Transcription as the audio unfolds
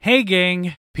Hey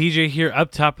gang, PJ here up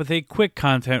top with a quick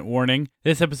content warning.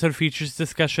 This episode features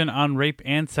discussion on rape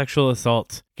and sexual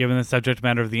assault. Given the subject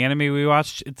matter of the anime we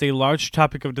watched, it's a large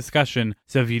topic of discussion,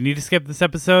 so if you need to skip this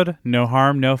episode, no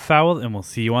harm, no foul, and we'll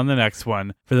see you on the next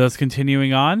one. For those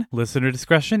continuing on, listener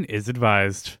discretion is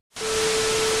advised.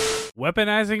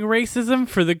 Weaponizing racism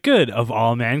for the good of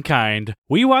all mankind.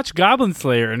 We watch Goblin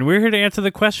Slayer, and we're here to answer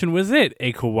the question, was it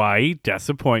a kawaii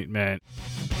disappointment?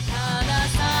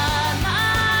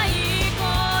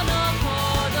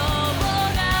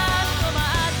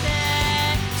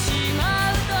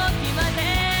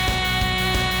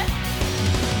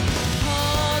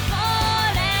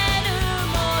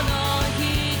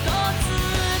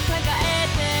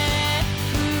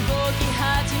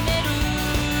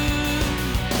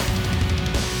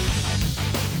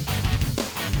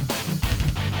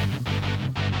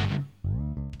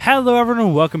 Hello everyone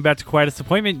and welcome back to Quiet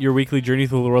Disappointment, your weekly journey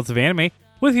through the worlds of anime.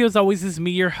 With you as always is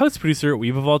me, your host producer,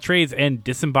 Weave of All Trades, and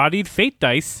disembodied fate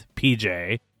dice,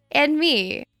 PJ. And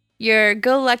me, your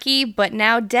go-lucky but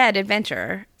now dead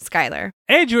adventurer, Skylar.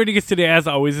 And joining us today as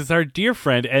always is our dear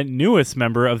friend and newest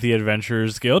member of the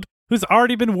Adventurers Guild, who's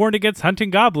already been warned against hunting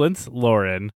goblins,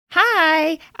 Lauren.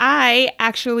 Hi! I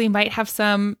actually might have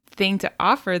something to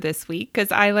offer this week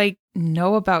because I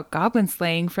know about goblin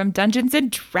slaying from Dungeons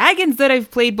and Dragons that I've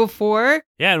played before.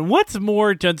 Yeah, and what's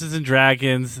more Dungeons and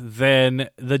Dragons than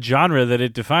the genre that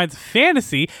it defines,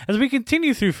 fantasy, as we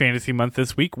continue through Fantasy Month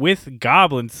this week with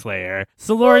Goblin Slayer.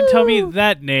 So Lauren, tell me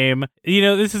that name. You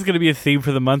know, this is going to be a theme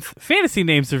for the month. Fantasy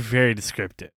names are very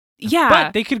descriptive. Yeah.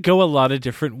 But they could go a lot of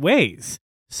different ways.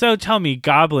 So tell me,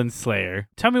 Goblin Slayer,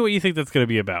 tell me what you think that's going to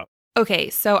be about. Okay,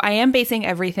 so I am basing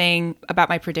everything about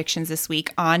my predictions this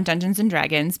week on Dungeons and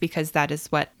Dragons because that is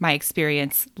what my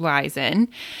experience lies in.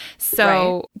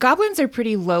 So Goblins are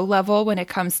pretty low level when it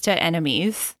comes to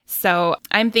enemies. So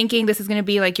I'm thinking this is going to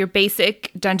be like your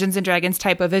basic Dungeons and Dragons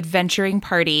type of adventuring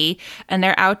party, and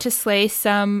they're out to slay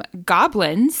some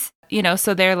goblins. You know,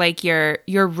 so they're like your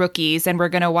rookies, and we're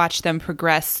going to watch them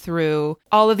progress through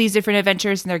all of these different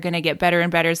adventures, and they're going to get better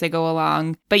and better as they go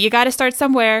along. But you got to start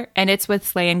somewhere, and it's with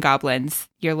slaying goblins,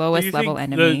 your lowest level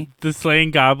enemy. The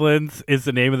slaying goblins is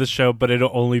the name of the show, but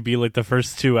it'll only be like the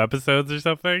first 2 episodes or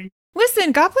something?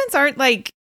 Listen, goblins aren't they're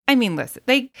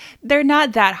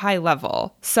not that high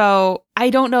level. So I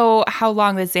don't know how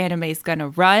long this anime is going to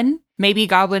run. Maybe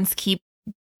goblins keep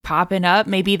popping up.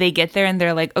 Maybe they get there and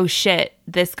they're like, oh shit,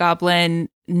 this goblin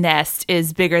nest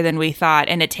is bigger than we thought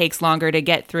and it takes longer to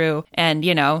get through. And,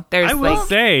 you know, there's I will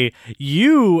say,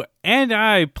 you and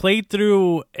I played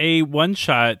through a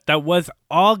one-shot that was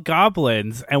all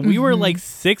goblins, and we were like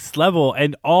 6th level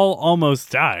and all almost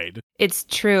died. It's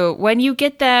true. When you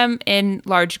get them in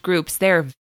large groups, they're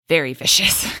very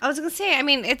vicious. I was going to say, I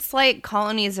mean, it's like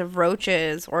colonies of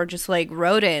roaches or just like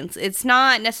rodents. It's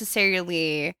not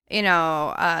necessarily,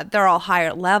 they're all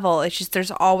higher level. It's just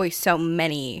there's always so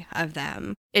many of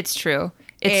them. It's true.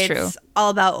 It's true. It's all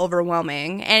about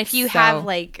overwhelming. And if you have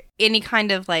like any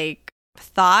kind of like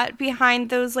thought behind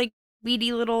those like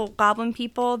weedy little goblin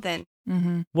people, then...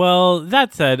 Well,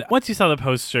 that said, once you saw the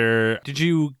poster, did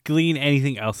you glean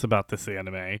anything else about this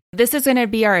anime? This is going to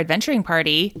be our adventuring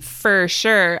party for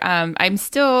sure. I'm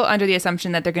still under the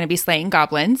assumption that they're going to be slaying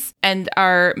goblins. And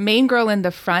our main girl in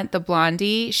the front, the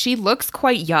blondie, she looks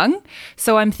quite young.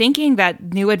 So I'm thinking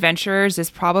that New Adventurers is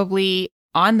probably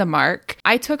on the mark.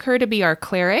 I took her to be our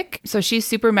cleric. So she's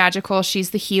super magical. She's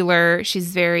the healer.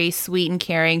 She's very sweet and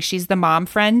caring. She's the mom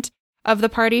friend of the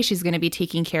party. She's going to be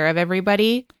taking care of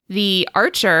everybody. The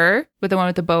archer, with the one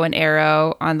with the bow and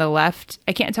arrow on the left,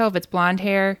 I can't tell if it's blonde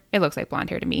hair. It looks like blonde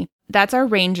hair to me. That's our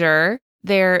ranger.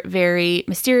 They're very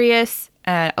mysterious,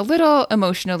 a little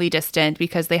emotionally distant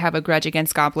because they have a grudge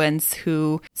against goblins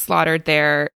who slaughtered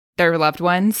their loved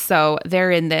ones. So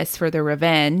they're in this for the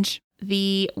revenge.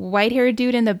 The white-haired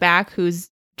dude in the back who's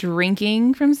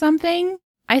drinking from something,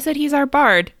 I said he's our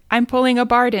bard. I'm pulling a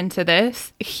bard into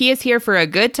this. He is here for a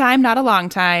good time, not a long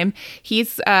time.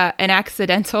 He's an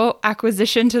accidental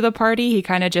acquisition to the party. He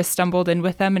kind of just stumbled in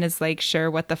with them and is like,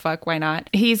 sure, what the fuck, why not?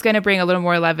 He's going to bring a little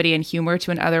more levity and humor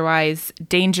to an otherwise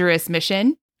dangerous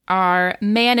mission. Our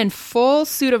man in full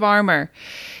suit of armor,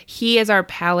 he is our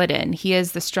paladin. He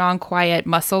is the strong, quiet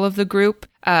muscle of the group.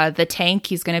 The tank,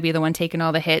 he's going to be the one taking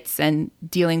all the hits and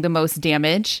dealing the most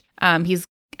damage. He's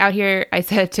out here, I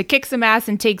said, to kick some ass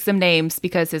and take some names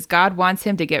because his god wants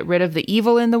him to get rid of the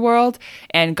evil in the world,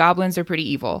 and goblins are pretty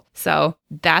evil. So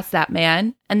that's that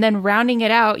man. And then rounding it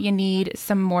out, you need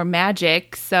some more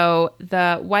magic. So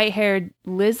the white-haired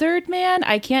lizard man,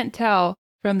 I can't tell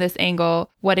from this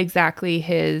angle what exactly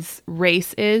his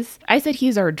race is. I said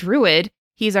he's our druid.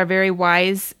 He's our very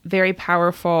wise, very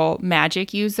powerful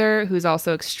magic user who's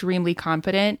also extremely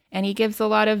confident. And he gives a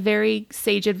lot of very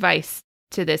sage advice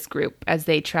to this group as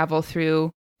they travel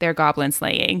through their goblin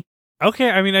slaying.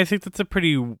 Okay, I mean, I think that's a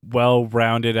pretty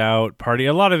well-rounded out party.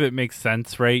 A lot of it makes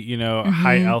sense, right? You know,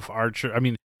 high elf archer. I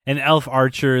mean, an elf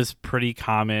archer is pretty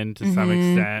common to some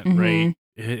extent, right?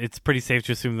 It's pretty safe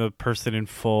to assume the person in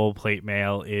full plate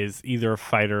mail is either a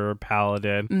fighter or a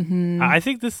paladin. I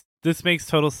think this makes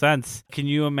total sense. Can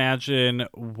you imagine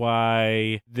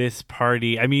why this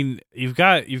party? I mean, you've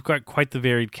got quite the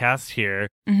varied cast here.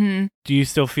 Do you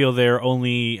still feel they're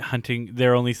only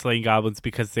slaying goblins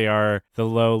because they are the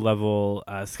low level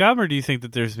scum, or do you think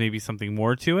that there's maybe something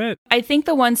more to it? I think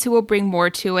the ones who will bring more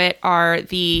to it are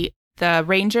the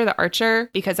ranger, the archer,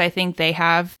 because I think they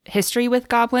have history with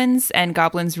goblins and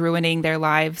goblins ruining their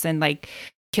lives and like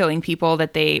killing people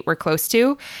that they were close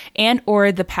to, and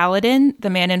or the paladin, the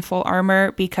man in full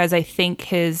armor, because I think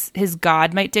his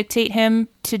god might dictate him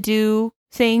to do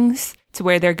things to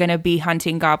where they're going to be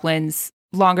hunting goblins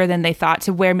longer than they thought,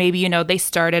 to where maybe, you know, they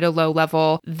start at a low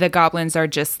level, the goblins are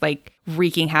just like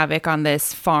wreaking havoc on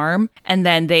this farm, and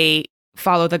then they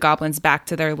follow the goblins back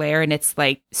to their lair, and it's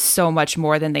like so much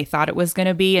more than they thought it was going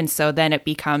to be. And so then it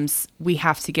becomes, we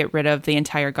have to get rid of the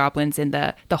entire goblins in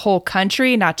the whole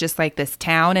country, not just like this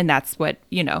town. And that's what,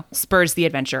 you know, spurs the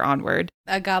adventure onward.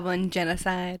 A goblin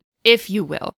genocide, if you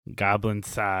will. Goblin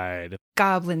side.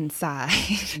 Goblin side.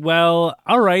 Well,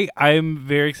 all right. I'm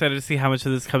very excited to see how much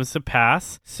of this comes to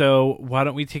pass. So why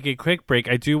don't we take a quick break?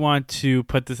 I do want to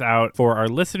put this out for our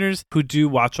listeners who do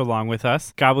watch along with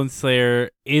us. Goblin Slayer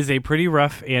is a pretty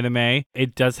rough anime.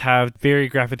 It does have very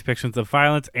graphic depictions of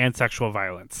violence and sexual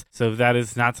violence. So if that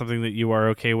is not something that you are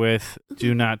okay with,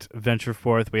 do not venture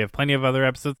forth. We have plenty of other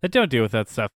episodes that don't deal with that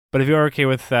stuff. But if you are okay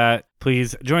with that,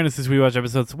 please join us as we watch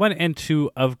episodes 1 and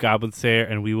 2 of Goblin Slayer,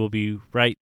 and we will be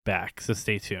right back. So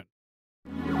stay tuned.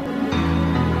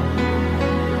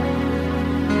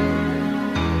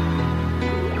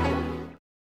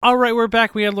 All right, we're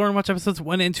back. We had Lauren watch episodes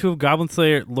 1 and 2 of Goblin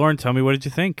Slayer. Lauren, tell me, what did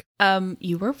you think?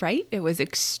 You were right. It was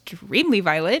extremely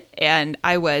violent, and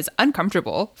I was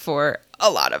uncomfortable for a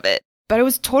lot of it. But I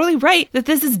was totally right that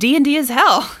this is D&D as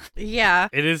hell. Yeah.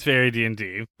 It is very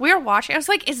D&D. We were watching. I was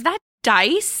like, is that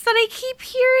dice that I keep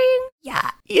hearing?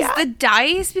 Yeah. Is the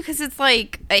dice because it's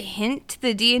like a hint to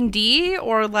the D&D,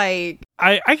 or like...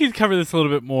 I could cover this a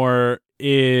little bit more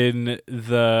in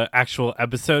the actual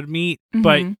episode meat,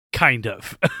 but kind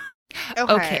of.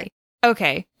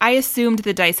 Okay. I assumed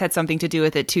the dice had something to do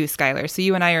with it too, Skylar. So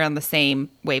you and I are on the same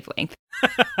wavelength.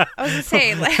 I was gonna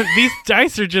say, like... These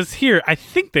dice are just here. I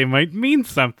think they might mean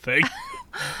something.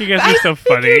 You guys are so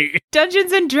funny.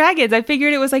 Dungeons and Dragons. I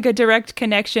figured it was like a direct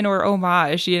connection or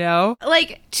homage, you know?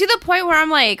 Like, to the point where I'm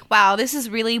like, wow, this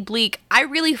is really bleak. I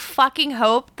really fucking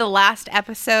hope the last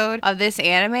episode of this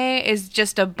anime is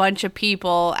just a bunch of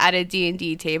people at a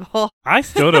D&D table. I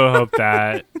still don't hope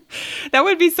that. That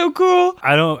would be so cool.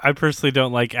 I personally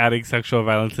don't like adding sexual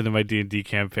violence into my D&D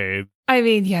campaign. I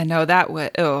mean, yeah, no, that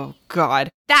would, oh, God.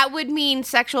 That would mean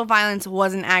sexual violence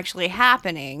wasn't actually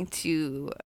happening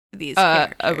to these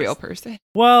characters. A real person.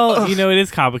 Well, you know, it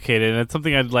is complicated, and it's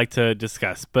something I'd like to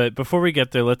discuss. But before we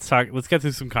get there, let's get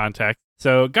through some context.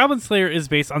 So, Goblin Slayer is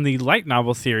based on the light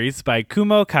novel series by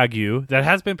Kumo Kagyu that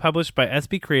has been published by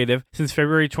SB Creative since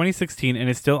February 2016 and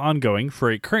is still ongoing for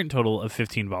a current total of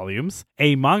 15 volumes.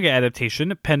 A manga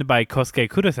adaptation penned by Kosuke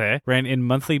Kurose ran in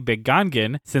monthly Big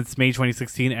Gangen since May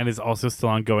 2016 and is also still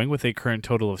ongoing with a current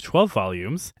total of 12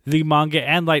 volumes. The manga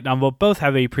and light novel both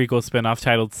have a prequel spin-off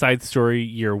titled Side Story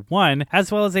Year 1,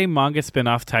 as well as a manga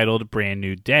spin-off titled Brand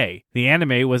New Day. The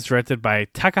anime was directed by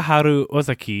Takaharu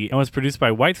Ozaki and was produced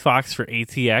by White Fox for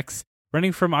ATX,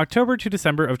 running from October to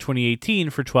December of 2018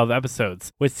 for 12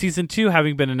 episodes, with Season 2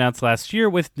 having been announced last year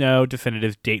with no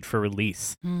definitive date for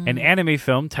release. An anime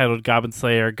film titled Goblin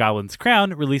Slayer Goblin's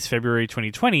Crown released February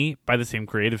 2020 by the same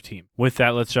creative team. With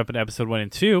that, let's jump into episode 1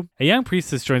 and 2. A young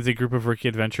priestess joins a group of rookie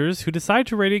adventurers who decide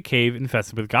to raid a cave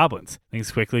infested with goblins.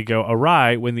 Things quickly go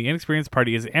awry when the inexperienced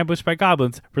party is ambushed by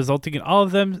goblins, resulting in all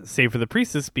of them, save for the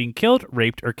priestess, being killed,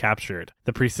 raped, or captured.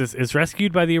 The priestess is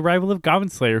rescued by the arrival of Goblin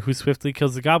Slayer, who swiftly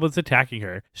kills the goblins attacking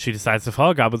her. She decides to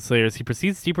follow Goblin Slayer as he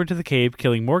proceeds deeper into the cave,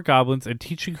 killing more goblins and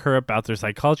teaching her about their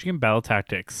psychology and battle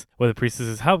tactics. With the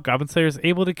priestess's help, Goblin Slayer is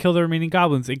able to kill the remaining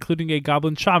goblins, including a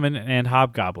goblin shaman and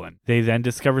hobgoblin. They then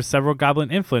discover several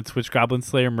goblin infants, which Goblin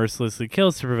Slayer mercilessly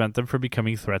kills to prevent them from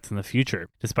becoming threats in the future.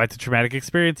 Despite the traumatic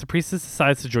experience, the priestess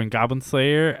decides to join Goblin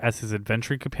Slayer as his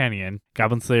adventuring companion.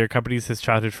 Goblin Slayer accompanies his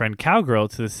childhood friend Cowgirl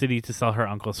to the city to sell her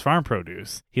uncle's farm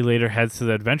produce. He later heads to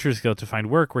the Adventurers Guild to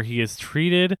find work, where he is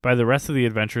treated by the rest of the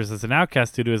adventurers as an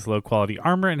outcast due to his low-quality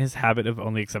armor and his habit of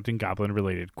only accepting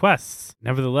goblin-related quests.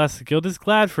 Nevertheless, the guild is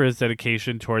glad for his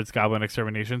dedication towards goblin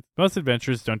extermination. Most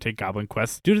adventurers don't take goblin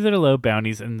quests due to their low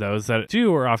bounties, and those that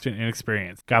do are often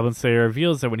inexperienced. Goblin Slayer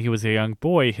reveals that when he was a young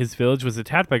boy, his village was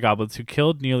attacked by goblins who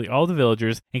killed nearly all the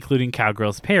villagers, including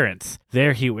Cowgirl's parents.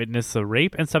 There, he witnessed the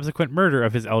rape and subsequent murder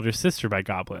of his elder sister by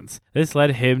goblins. This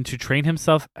led him to train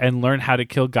himself and learn how to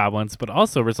kill goblins, but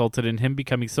also resulted in him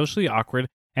becoming socially awkward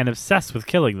and obsessed with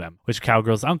killing them, which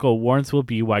Cowgirl's uncle warns will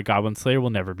be why Goblin Slayer will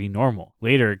never be normal.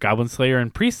 Later, Goblin Slayer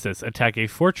and Priestess attack a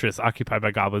fortress occupied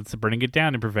by goblins, burning it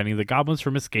down and preventing the goblins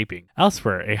from escaping.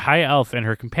 Elsewhere, a high elf and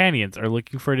her companions are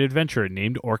looking for an adventurer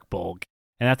named Orkbolg.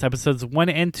 And that's episodes 1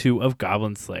 and 2 of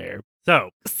Goblin Slayer.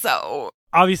 So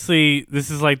obviously, this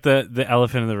is like the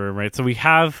elephant in the room, right? So we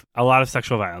have a lot of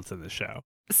sexual violence in this show.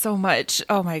 So much.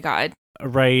 Oh my God.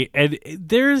 Right. And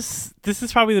this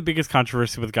is probably the biggest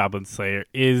controversy with Goblin Slayer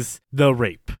is the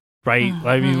rape, right? Mm-hmm.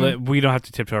 I mean, we don't have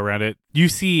to tiptoe around it. You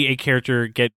see a character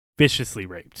get viciously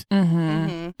raped.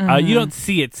 You don't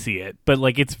see it, but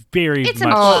like it's very it's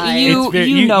much.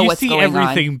 You know what's see going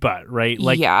everything on. but, right?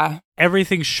 Like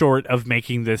everything short of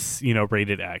making this,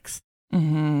 rated X.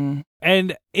 Mm-hmm.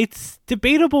 And it's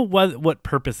debatable what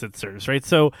purpose it serves, right?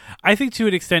 So I think to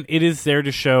an extent it is there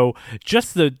to show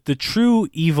just the true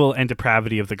evil and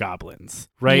depravity of the goblins,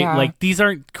 right? Yeah. Like these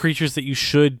aren't creatures that you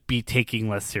should be taking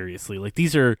less seriously. Like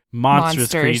these are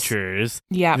monstrous creatures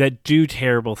that do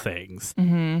terrible things.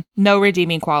 Mm-hmm. No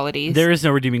redeeming qualities. There is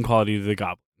no redeeming quality to the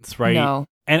goblins, right? No.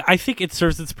 And I think it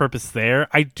serves its purpose there.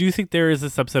 I do think there is a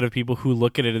subset of people who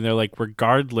look at it and they're like,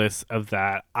 regardless of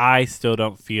that, I still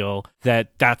don't feel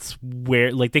that that's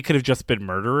where, like, they could have just been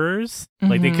murderers.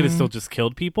 Mm-hmm. Like, they could have still just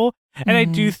killed people. And I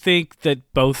do think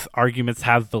that both arguments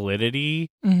have validity.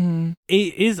 Mm-hmm.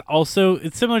 It is also,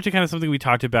 it's similar to kind of something we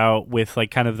talked about with,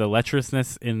 like, kind of the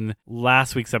lecherousness in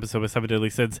last week's episode with Seven Deadly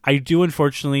Sins. I do,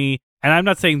 unfortunately, and I'm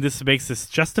not saying this makes this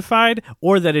justified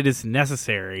or that it is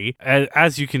necessary,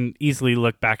 as you can easily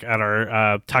look back at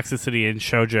our toxicity in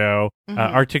shoujo,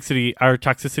 our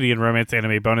toxicity in romance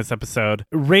anime bonus episode.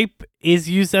 Rape is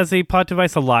used as a plot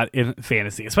device a lot in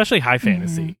fantasy, especially high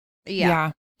fantasy.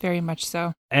 Yeah, very much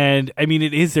so. And I mean,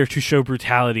 it is there to show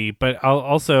brutality, but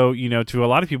also, to a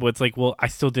lot of people, it's like, well, I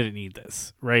still didn't need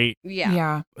this, right?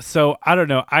 Yeah. So I don't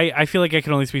know. I feel like I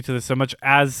can only speak to this so much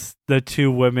as the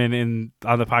two women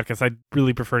on the podcast. I'd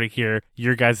really prefer to hear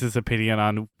your guys' opinion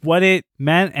on what it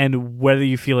meant and whether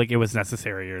you feel like it was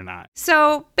necessary or not.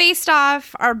 So based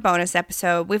off our bonus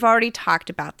episode, we've already talked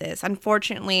about this.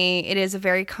 Unfortunately, it is a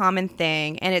very common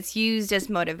thing and it's used as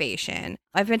motivation.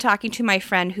 I've been talking to my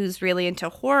friend who's really into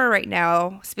horror right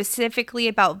now, specifically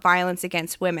about violence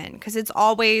against women, because it's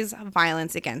always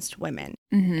violence against women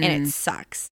and it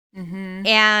sucks. Mm-hmm.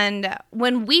 And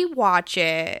when we watch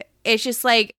it, it's just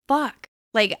like, fuck.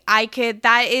 Like,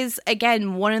 that is,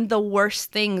 again, one of the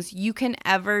worst things you can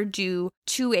ever do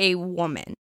to a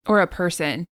woman. Or a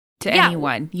person, to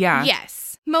anyone. Yeah.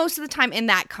 Yes. Most of the time in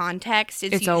that context,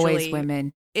 it's usually always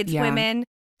women. It's women.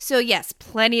 So yes,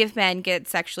 plenty of men get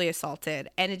sexually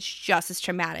assaulted and it's just as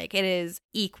traumatic. It is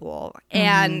equal.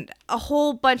 And a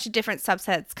whole bunch of different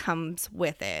subsets comes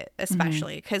with it,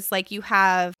 especially because like you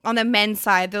have on the men's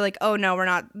side, they're like, oh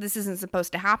no, this isn't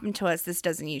supposed to happen to us. This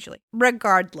doesn't usually.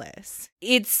 Regardless,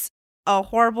 it's a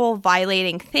horrible,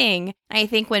 violating thing. I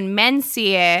think when men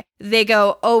see it, they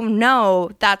go, oh no,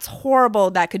 that's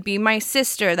horrible. That could be my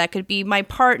sister. That could be my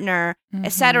partner,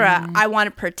 etc. I want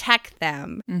to protect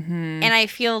them. And I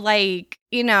feel like,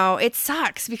 it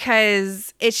sucks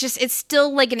because it's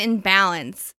still like an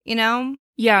imbalance,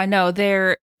 Yeah, no,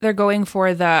 they're going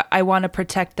for the, I want to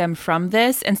protect them from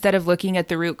this instead of looking at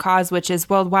the root cause, which is,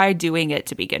 well, why doing it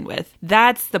to begin with?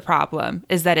 That's the problem,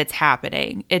 is that it's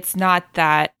happening. It's not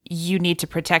that you need to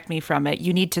protect me from it.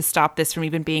 You need to stop this from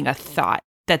even being a thought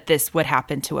that this would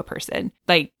happen to a person.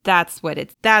 Like, that's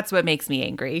what makes me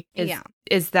angry.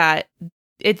 Is that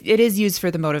it is used for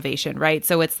the motivation, right?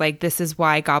 So it's like, this is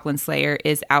why Goblin Slayer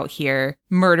is out here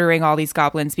murdering all these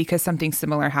goblins because something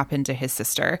similar happened to his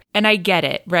sister. And I get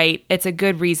it, right? It's a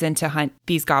good reason to hunt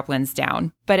these goblins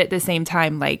down. But at the same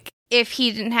time, like, if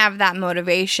he didn't have that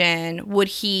motivation, would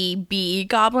he be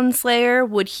Goblin Slayer?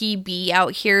 Would he be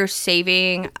out here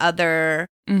saving other,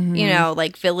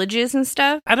 like villages and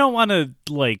stuff? I don't want to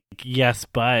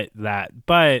but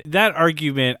that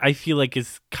argument I feel like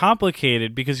is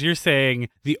complicated because you're saying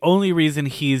the only reason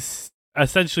he's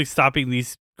essentially stopping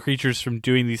these creatures from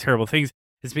doing these horrible things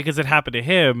is because it happened to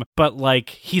him, but like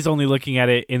he's only looking at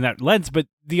it in that lens. But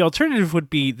the alternative would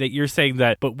be that you're saying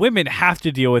that, but women have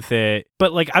to deal with it.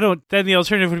 But like, then the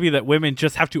alternative would be that women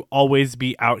just have to always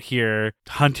be out here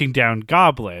hunting down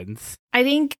goblins. I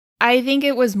think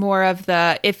it was more of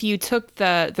if you took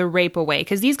the rape away,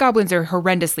 because these goblins are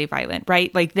horrendously violent,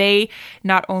 right? Like they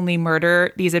not only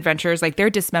murder these adventurers, like they're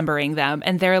dismembering them,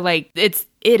 and they're like,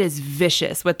 it is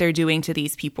vicious what they're doing to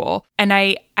these people. And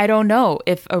I don't know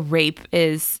if a rape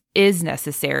is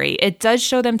necessary. It does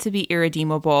show them to be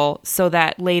irredeemable, so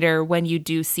that later when you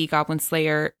do see Goblin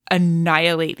Slayer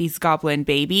annihilate these goblin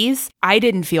babies, I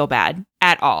didn't feel bad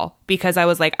at all, because I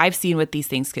was like, I've seen what these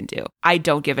things can do. I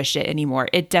don't give a shit anymore.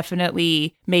 It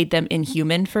definitely made them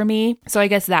inhuman for me. So I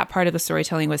guess that part of the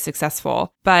storytelling was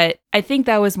successful. But I think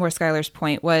that was more Skylar's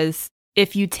point, was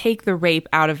if you take the rape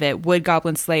out of it, would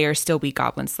Goblin Slayer still be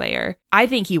Goblin Slayer? I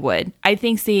think he would. I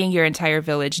think seeing your entire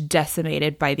village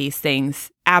decimated by these things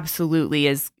absolutely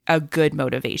is a good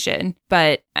motivation.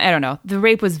 But I don't know. The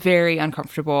rape was very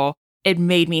uncomfortable. It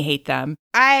made me hate them.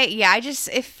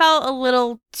 It felt a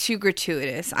little too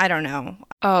gratuitous. I don't know.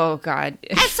 Oh, God.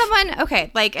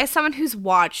 As someone who's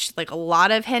watched like a lot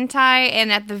of hentai,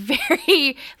 and at the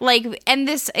very, like, and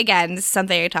this is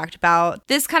something I talked about,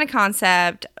 this kind of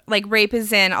concept, like rape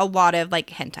is in a lot of like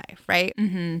hentai, right?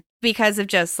 Mm-hmm. Because of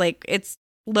just like, it's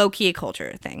low-key a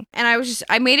culture thing. And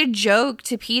I made a joke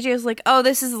to PJ. I was like, oh,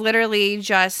 this is literally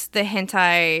just the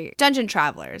hentai Dungeon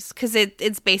Travelers, because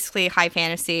it's basically high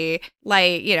fantasy,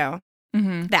 like, you know,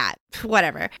 that,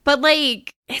 whatever. But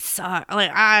like, it's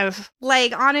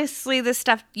honestly, this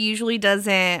stuff usually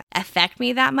doesn't affect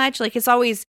me that much. Like, it's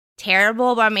always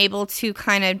terrible, but I'm able to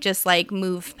kind of just like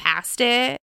move past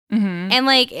it. Mm-hmm. And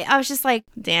like, I was just like,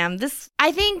 damn,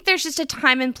 I think there's just a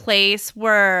time and place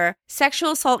where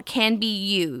sexual assault can be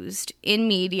used in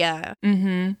media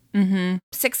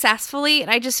successfully. And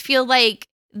I just feel like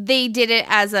they did it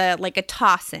as a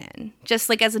toss in, just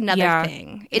like as another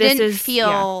thing. It didn't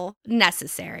feel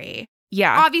necessary.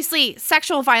 Yeah. Obviously,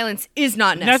 sexual violence is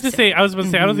not necessary. Not to say, I was about to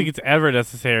say, I don't think it's ever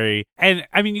necessary. And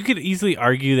I mean, you could easily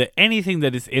argue that anything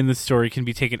that is in the story can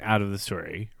be taken out of the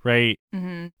story, right?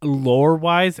 Mm-hmm.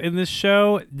 Lore-wise in this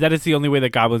show, that is the only way that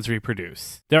goblins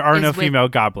reproduce. There are no female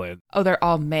goblins. Oh, they're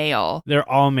all male. They're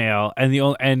all male,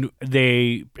 and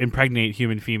they impregnate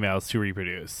human females to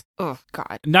reproduce. Oh,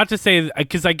 God. Not to say,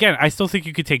 because again, I still think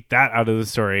you could take that out of the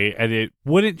story, and it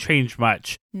wouldn't change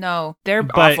much. No, they're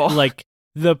but, awful. Like,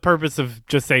 the purpose of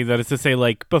just saying that is to say,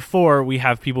 like, before we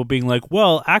have people being like,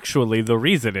 well, actually, the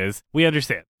reason is we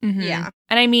understand. Mm-hmm. Yeah.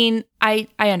 And I mean, I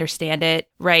understand it,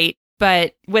 right?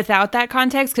 But without that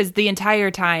context, because the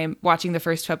entire time watching the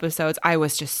first 2 episodes, I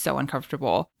was just so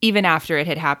uncomfortable, even after it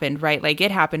had happened, right? Like,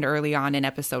 it happened early on in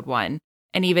episode 1.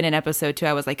 And even in episode 2,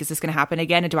 I was like, is this going to happen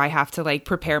again? And do I have to like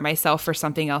prepare myself for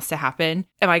something else to happen?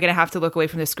 Am I going to have to look away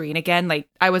from the screen again? Like,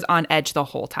 I was on edge the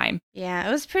whole time. Yeah,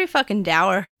 it was pretty fucking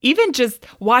dour. Even just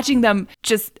watching them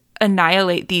just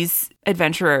annihilate these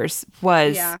adventurers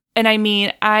was, and I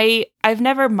mean, I've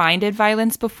never minded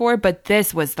violence before, but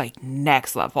this was like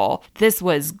next level. This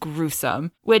was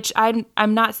gruesome, which I'm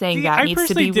not saying that needs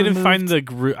to be removed.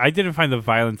 I didn't find the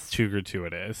violence too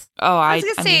gratuitous. Oh, I was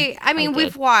gonna say,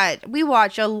 we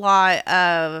watch a lot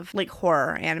of like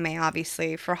horror anime,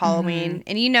 obviously, for Halloween,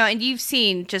 and and you've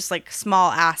seen just like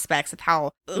small aspects of how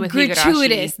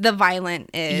gratuitous the violence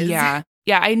is.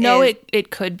 Yeah, I know it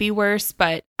could be worse,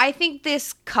 but I think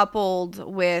this coupled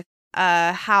with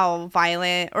how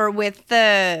violent, or with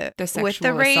the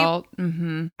sexual rape, assault,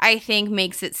 I think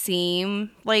makes it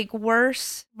seem like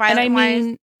worse. And I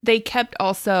mean, they kept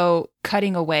also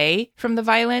cutting away from the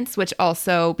violence, which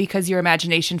also, because your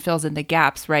imagination fills in the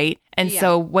gaps, right? And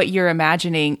so what you're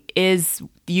imagining is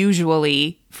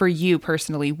usually, for you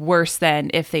personally, worse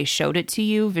than if they showed it to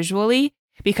you visually.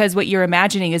 Because what you're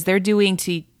imagining is they're doing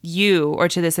to you or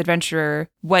to this adventurer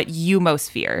what you most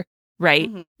fear, right?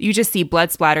 Mm-hmm. You just see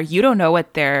blood splatter. You don't know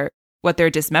what they're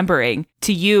dismembering.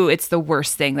 To you, it's the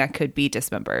worst thing that could be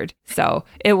dismembered. So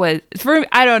it was,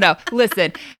 I don't know.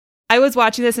 Listen, I was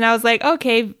watching this and I was like,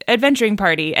 okay, adventuring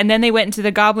party. And then they went into the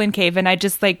goblin cave and I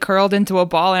just like curled into a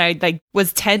ball and I like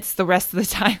was tense the rest of the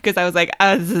time because I was like,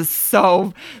 oh, this is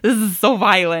so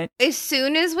violent. As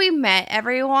soon as we met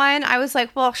everyone, I was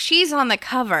like, well, she's on the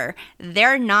cover.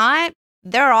 They're not.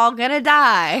 They're all gonna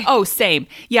die. Oh, same.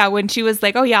 Yeah, when she was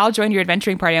like, oh yeah, I'll join your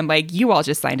adventuring party, I'm like, you all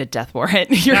just signed a death warrant.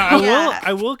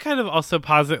 I will kind of also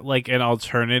posit like an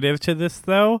alternative to this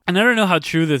though. And I don't know how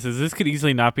true this is. This could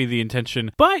easily not be the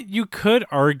intention, but you could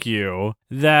argue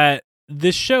that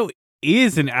this show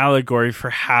is an allegory for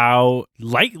how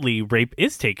lightly rape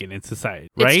is taken in society,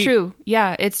 right? It's true.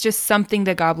 Yeah, it's just something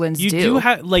that goblins You do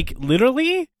have, like,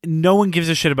 literally, no one gives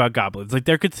a shit about goblins. Like,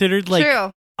 they're considered, like,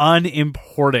 True.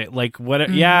 unimportant. Like,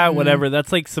 whatever.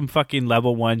 That's, like, some fucking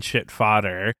level 1 shit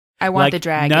fodder. I want like, the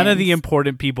dragons. None of the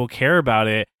important people care about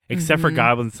it. Except for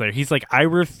Goblin Slayer. He's like, I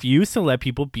refuse to let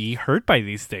people be hurt by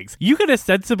these things. You could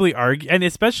ostensibly argue, and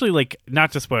especially, like,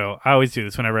 not to spoil, I always do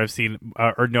this whenever I've seen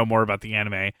or know more about the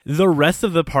anime. The rest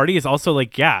of the party is also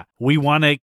like, yeah, we want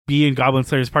to be in Goblin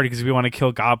Slayer's party because we want to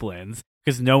kill goblins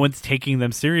because no one's taking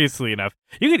them seriously enough.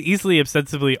 You could easily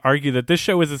ostensibly argue that this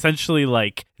show is essentially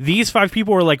like, these 5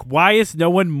 people were like, why is no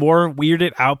one more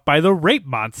weirded out by the rape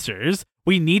monsters?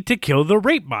 We need to kill the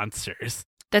rape monsters.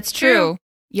 That's true.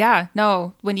 Yeah,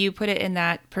 no, when you put it in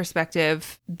that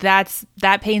perspective, that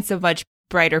paints a much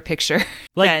brighter picture.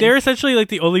 Like, they're essentially like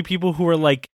the only people who are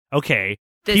like, okay,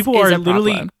 people are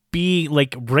literally being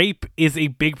like, rape is a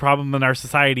big problem in our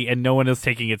society and no one is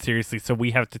taking it seriously, so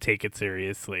we have to take it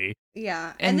seriously.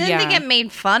 Yeah. And then they get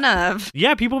made fun of.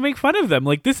 Yeah, people make fun of them.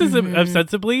 Like, this is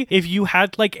ostensibly, if you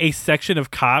had like a section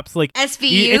of cops, like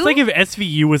SVU? It's like if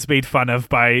SVU was made fun of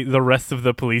by the rest of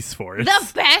the police force.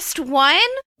 The best one?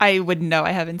 I wouldn't know.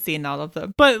 I haven't seen all of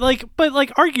them. But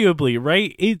arguably,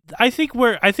 right? I think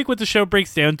what the show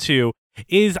breaks down to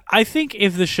is, I think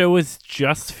if the show was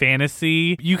just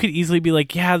fantasy, you could easily be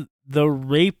like, yeah, the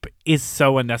rape is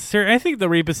so unnecessary. I think the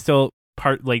rape is still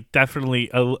definitely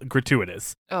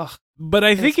gratuitous. Ugh. But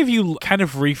I think if you kind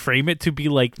of reframe it to be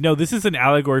like, no, this is an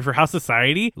allegory for how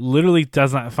society literally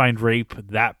does not find rape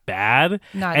that bad.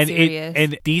 Not and serious.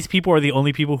 And these people are the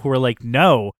only people who are like,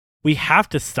 no, we have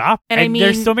to stop. And I mean,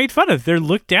 they're still made fun of. They're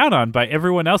looked down on by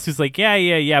everyone else who's like,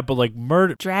 yeah, but like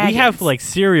murder. Dragons. We have like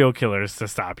serial killers to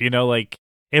stop, like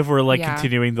if we're like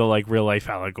continuing the like real life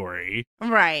allegory.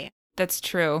 Right. That's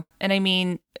true. And I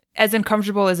mean, as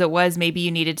uncomfortable as it was, maybe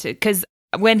you needed to, because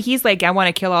when he's like, I want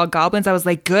to kill all goblins, I was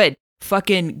like, good,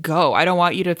 fucking go. I don't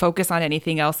want you to focus on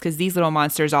anything else because these little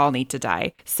monsters all need to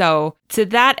die. So to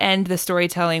that end, the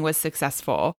storytelling was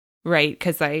successful. Right,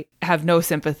 because I have no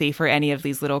sympathy for any of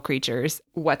these little creatures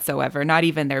whatsoever, not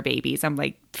even their babies. I'm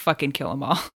like, fucking kill them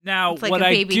all. Now, like what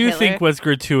I do think was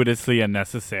gratuitously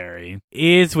unnecessary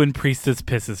is when Priestess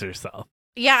pisses herself.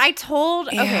 Yeah, I told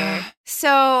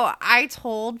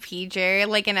PJ,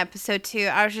 like in episode 2,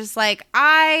 I was just like,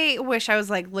 I wish I was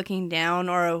like looking down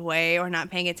or away or not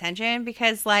paying attention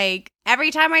because like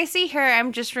every time I see her,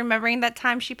 I'm just remembering that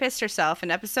time she pissed herself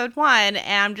in episode 1.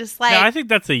 And I'm just like, no, I think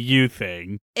that's a you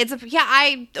thing.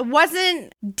 I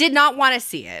did not want to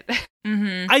see it.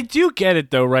 Mm-hmm. I do get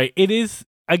it though, right? It is.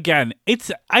 Again,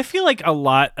 I feel like a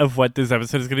lot of what this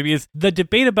episode is going to be is the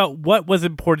debate about what was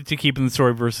important to keep in the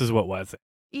story versus what wasn't.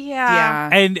 Yeah.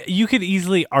 And you could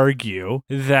easily argue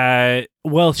that,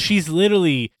 well, she's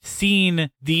literally seen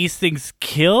these things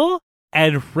kill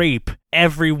and rape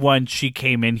everyone she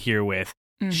came in here with.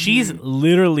 Mm-hmm. She's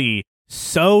literally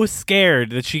so scared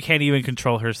that she can't even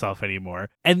control herself anymore.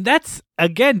 And that's,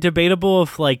 again, debatable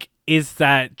if, like, is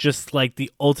that just like the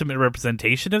ultimate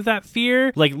representation of that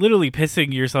fear? Like literally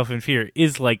pissing yourself in fear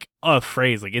is like a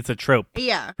phrase, like it's a trope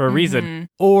for a reason.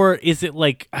 Or is it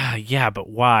like, yeah, but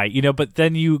why? But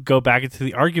then you go back into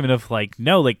the argument of like,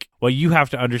 no, like what you have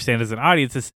to understand as an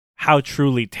audience is how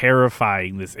truly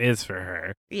terrifying this is for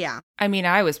her. Yeah. I mean,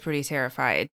 I was pretty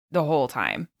terrified the whole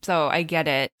time. So I get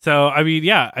it. So, I mean,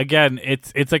 yeah, again,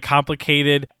 it's a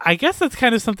complicated, I guess that's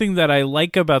kind of something that I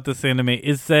like about this anime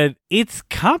is that it's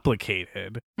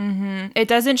complicated. Mm-hmm. It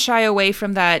doesn't shy away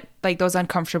from that, like those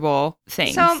uncomfortable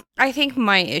things. So I think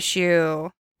my issue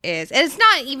is, and it's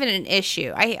not even an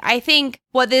issue. I think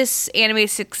what this anime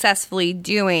is successfully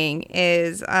doing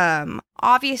is,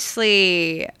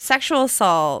 obviously sexual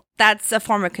assault, that's a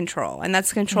form of control, and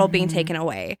that's control being taken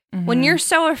away. When you're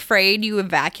so afraid you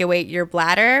evacuate your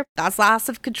bladder, that's loss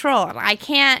of control. And I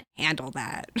can't handle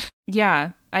that.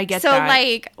 Yeah, I get that. So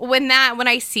like when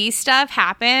I see stuff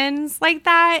happens like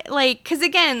that, like, because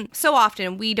again, so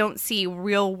often we don't see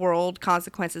real world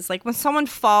consequences. Like when someone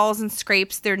falls and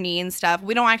scrapes their knee and stuff,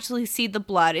 we don't actually see the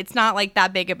blood. It's not like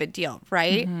that big of a deal,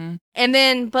 right? And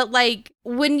then, but like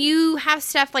when you have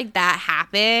stuff like that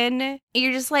happen,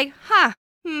 you're just like,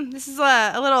 this is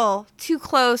a little too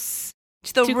close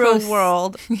to the real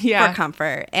world for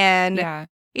comfort. And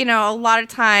a lot of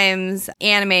times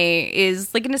anime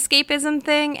is like an escapism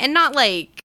thing, and not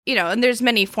like, and there's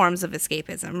many forms of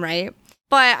escapism, right?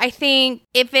 But I think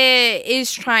if it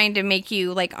is trying to make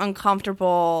you like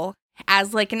uncomfortable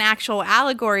as like an actual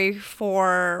allegory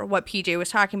for what PJ was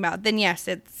talking about, then yes,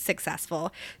 it's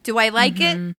successful. Do I like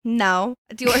it? No.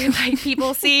 Do I like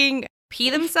people seeing pee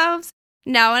themselves?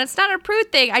 No, and it's not a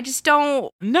prude thing. I just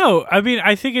don't. No, I mean,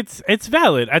 I think it's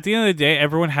valid. At the end of the day,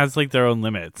 everyone has like their own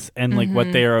limits and like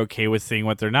what they are okay with seeing,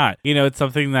 what they're not. You know, it's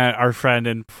something that our friend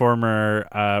and former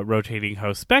rotating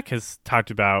host Beck has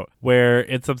talked about, where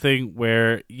it's something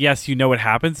where, yes, you know what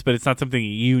happens, but it's not something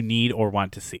you need or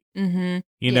want to see. Mm-hmm.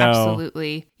 You know?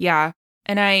 Absolutely. Yeah.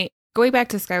 And going back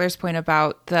to Skylar's point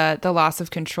about the loss of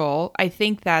control, I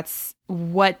think that's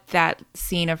what that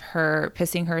scene of her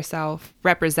pissing herself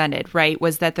represented, right?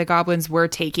 Was that the goblins were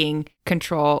taking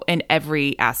control in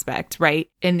every aspect, right?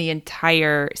 In the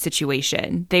entire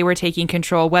situation. They were taking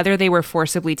control, whether they were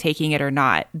forcibly taking it or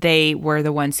not. They were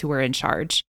the ones who were in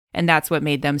charge. And that's what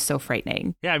made them so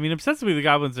frightening. Yeah, I mean, ostensibly, the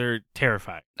goblins are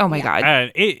terrifying. Oh my God.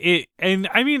 And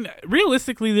I mean,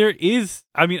 realistically, there is,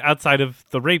 I mean, outside of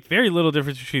the rape, very little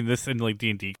difference between this and like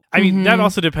D&D. I mean, that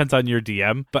also depends on your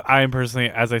DM, but I am personally,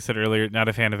 as I said earlier, not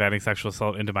a fan of adding sexual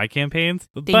assault into my campaigns.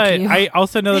 But you. I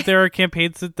also know that there are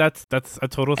campaigns that's a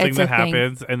total thing It's that a thing.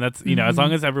 happens. And that's, you know, as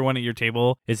long as everyone at your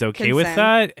table is okay with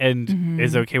Consent. that and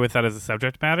is okay with that as a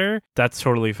subject matter, that's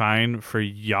totally fine for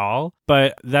y'all.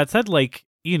 But that said, like,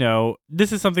 you know,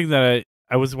 this is something that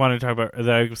I was wanting to talk about, that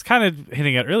I was kind of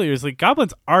hinting at earlier, is like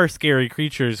goblins are scary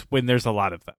creatures when there's a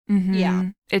lot of them. Mm-hmm. Yeah.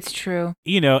 It's true.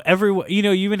 You know,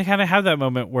 you even kind of have that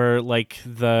moment where like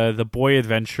the boy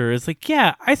adventurer is like,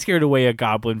 yeah, I scared away a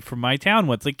goblin from my town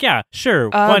once. Like, yeah, sure,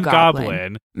 one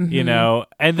goblin, you know,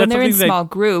 and When that's they're in something small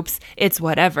groups, it's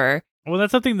whatever. Well,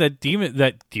 that's something that Demon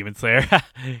Slayer,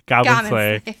 Goblin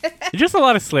Slayer. Just a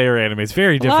lot of Slayer animes,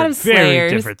 very A lot different, of very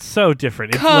Slayers. different, so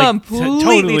different. It's Completely like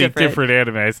totally different.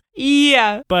 animes.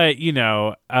 Yeah. But you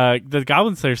know, the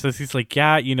Goblin Slayer says, he's like,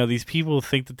 yeah, you know, these people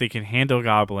think that they can handle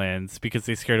goblins because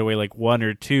they scared away like one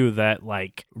or two that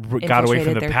like got away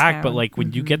from Infiltrated the their pack. town. But like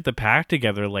when you get the pack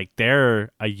together, like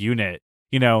they're a unit.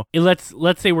 You know,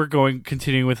 let's say we're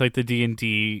continuing with like the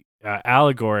D&D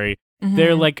allegory.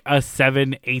 They're like a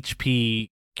 7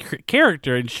 HP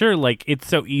character, and sure, like it's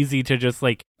so easy to just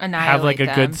like have like a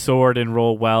good sword and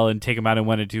roll well and take them out in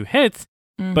 1 or 2 hits.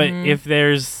 But if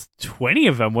there's 20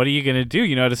 of them, what are you gonna do?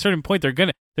 You know, at a certain point,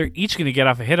 they're each gonna get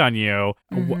off a hit on you,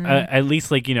 at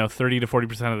least like, you know, 30 to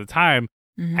 40% of the time.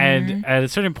 And at a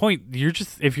certain point,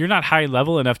 if you're not high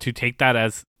level enough to take that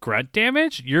as grunt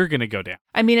damage, you're gonna go down.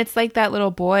 I mean, it's like that little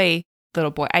boy.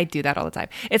 I do that all the time.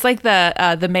 It's like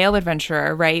the male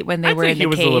adventurer, right? When they were in the cave.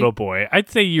 I'd say he was a little boy. I'd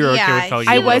say you're okay with calling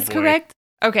I him a little was boy. correct.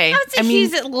 Okay. I would say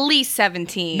he's at least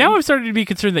 17. Now I'm starting to be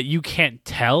concerned that you can't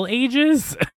tell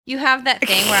ages. You have that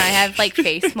thing where I have like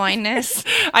face blindness.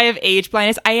 I have age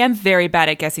blindness. I am very bad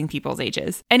at guessing people's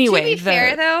ages. Anyway, to be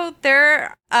fair though,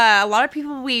 there a lot of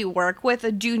people we work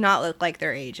with do not look like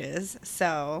their ages.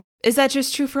 So is that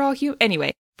just true for all you?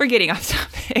 Anyway, we're getting off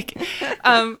topic.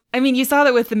 I mean, you saw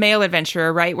that with the male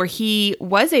adventurer, right? Where he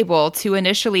was able to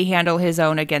initially handle his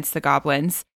own against the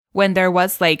goblins when there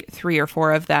was like 3 or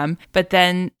 4 of them. But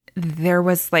then there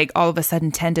was like all of a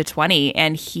sudden 10 to 20,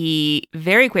 and he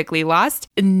very quickly lost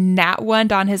nat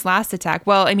 1 on his last attack.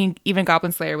 Well, I mean, even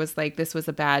Goblin Slayer was like, this was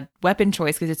a bad weapon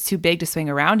choice because it's too big to swing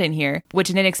around in here, which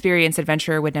an inexperienced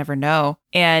adventurer would never know.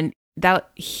 And that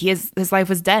his life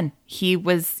was done.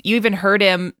 You even heard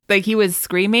him, like he was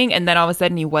screaming, and then all of a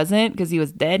sudden he wasn't because he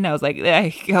was dead. And I was like,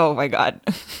 oh my God,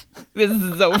 this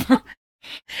is over.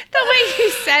 The way you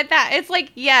said that, it's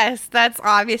like, yes, that's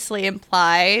obviously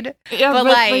implied. Yeah, but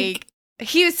like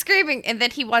he was screaming and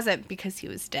then he wasn't because he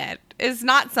was dead. It's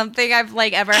not something I've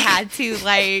like ever had to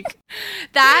like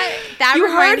that you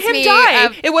heard reminds him me die.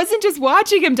 of- It wasn't just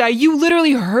watching him die. You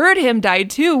literally heard him die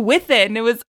too with it, and it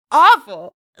was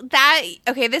awful.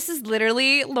 Okay, this is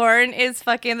literally Lauren is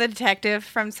fucking the detective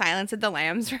from Silence of the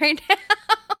Lambs right now.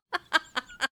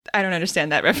 I don't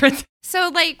understand that reference.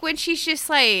 So like when she's just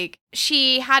like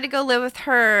she had to go live with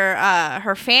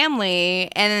her family,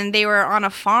 and then they were on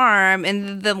a farm,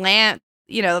 and the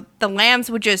lambs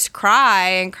would just cry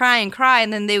and cry and cry,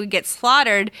 and then they would get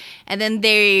slaughtered, and then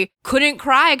they couldn't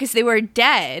cry because they were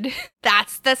dead.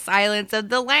 That's the Silence of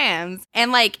the Lambs,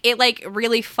 and like it like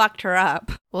really fucked her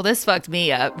up. Well, this fucked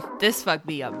me up. This fucked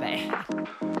me up bad.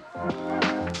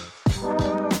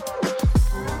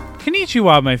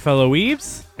 Konnichiwa, my fellow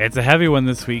weebs. It's a heavy one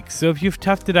this week, so if you've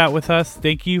toughed it out with us,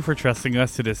 thank you for trusting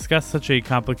us to discuss such a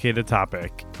complicated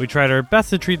topic. We tried our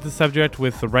best to treat the subject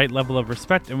with the right level of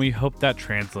respect, and we hope that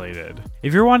translated.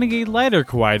 If you're wanting a lighter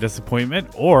kawaii disappointment,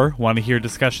 or want to hear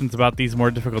discussions about these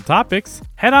more difficult topics,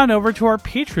 head on over to our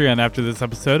Patreon after this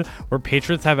episode, where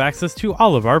patrons have access to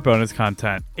all of our bonus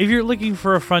content. If you're looking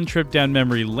for a fun trip down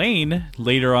memory lane,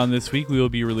 later on this week we will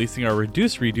be releasing our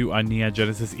reduced redo on Neon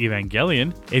Genesis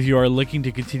Evangelion. If you are looking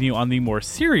to continue on the more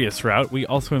serious serious route, we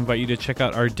also invite you to check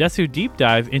out our Desu deep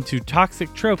dive into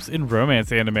toxic tropes in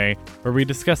romance anime, where we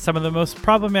discuss some of the most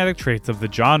problematic traits of the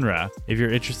genre. If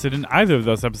you're interested in either of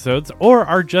those episodes, or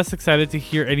are just excited to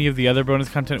hear any of the other bonus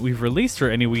content we've released or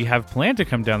any we have planned to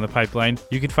come down the pipeline,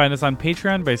 you can find us on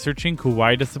Patreon by searching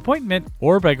Kawaii Disappointment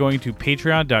or by going to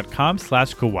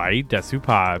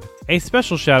patreon.com/KawaiiDesupod. A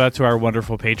special shout out to our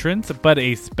wonderful patrons, but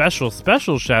a special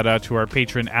shout out to our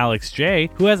patron Alex J,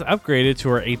 who has upgraded to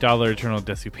our $8 Eternal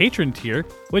Desu patron tier,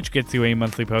 which gets you a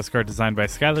monthly postcard designed by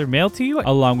Skylar mailed to you,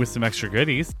 along with some extra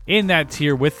goodies. In that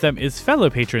tier with them is fellow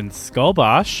patron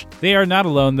Skullbosh. They are not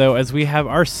alone though, as we have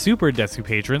our Super Desu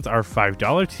patrons, our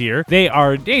 $5 tier. They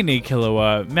are Dane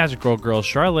Killua, Magical Girl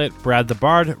Charlotte, Brad the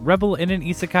Bard, Rebel in an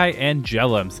Isekai, and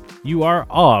Jellums. You are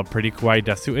all pretty Kawaii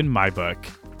Desu in my book.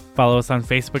 Follow us on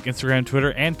Facebook, Instagram,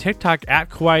 Twitter, and TikTok at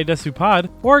Kawaii Desupod,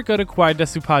 or go to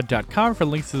kawaiidesupod.com for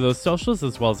links to those socials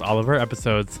as well as all of our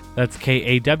episodes. That's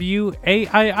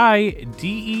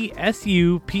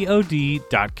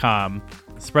KAWAIIDESUPOD.com.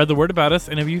 Spread the word about us,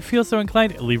 and if you feel so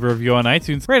inclined, leave a review on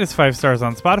iTunes, rate us 5 stars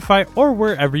on Spotify, or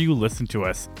wherever you listen to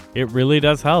us. It really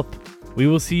does help. We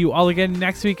will see you all again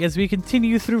next week as we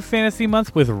continue through Fantasy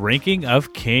Month with Ranking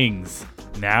of Kings.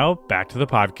 Now, back to the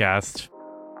podcast.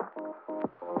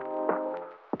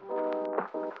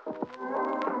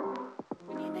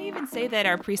 They even say that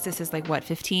our priestess is like, what,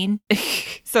 15?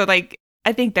 So, like,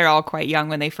 I think they're all quite young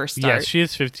when they first start. Yes, she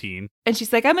is 15. And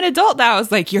she's like, I'm an adult now. I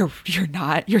was like, you're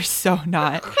not. You're so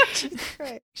not.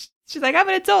 She's like, I'm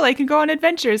an adult. I can go on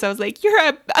adventures. I was like, you're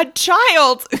a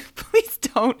child. Please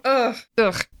don't. Ugh.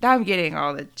 Now I'm getting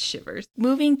all the shivers.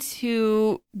 Moving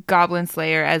to Goblin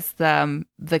Slayer as the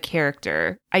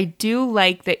character, I do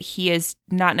like that he is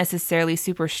not necessarily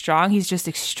super strong. He's just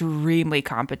extremely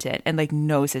competent and like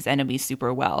knows his enemies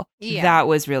super well. Yeah. That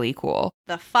was really cool.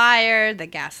 The fire, the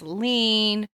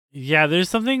gasoline. Yeah, there's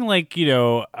something like,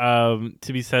 to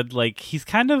be said, like, he's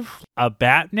kind of a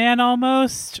Batman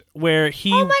almost, where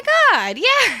he... Oh my god,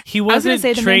 yeah! He wasn't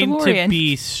say the trained to Mandalorian.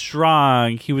 be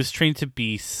strong, he was trained to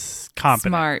be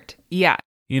competent. Smart. Yeah.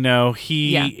 He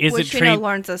Yeah. isn't Which trained...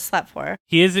 Lawrence has slept for.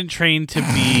 He isn't trained to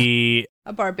be,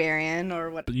 A barbarian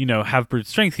or what. have brute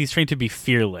strength. He's trained to be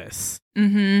fearless.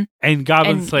 Mm-hmm. And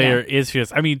Goblin And, Slayer is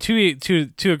fearless. I mean, to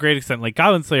a great extent, like,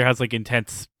 Goblin Slayer has, like,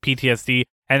 intense PTSD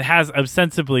and has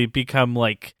ostensibly become,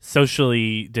 like,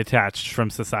 socially detached from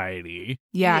society.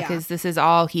 Yeah, because this is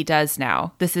all he does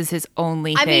now. This is his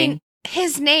only I thing. mean,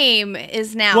 his name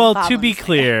is now. Well, Goblin to be Slayer.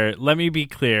 clear, let me be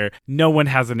clear, no one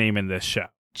has a name in this show.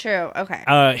 True.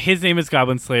 Okay. His name is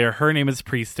Goblin Slayer. Her name is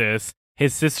Priestess.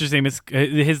 His sister's name is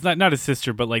not his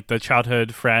sister, but like the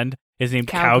childhood friend is named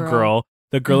Cowgirl.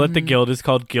 The girl at the guild is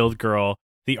called Guild Girl.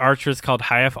 The archer is called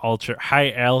High Elf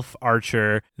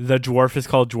Archer. The dwarf is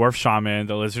called Dwarf Shaman.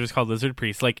 The lizard is called Lizard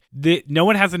Priest. Like, no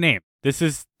one has a name.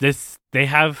 They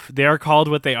are called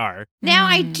what they are. Now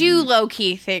I do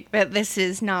low-key think that this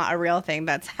is not a real thing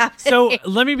that's happening. So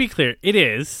let me be clear. It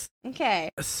is. Okay.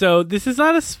 So this is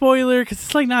not a spoiler because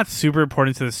it's like not super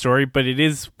important to the story, but it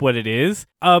is what it is.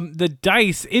 The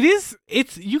dice, it's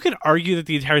you could argue that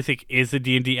the entire thing is a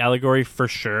D&D allegory for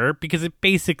sure because it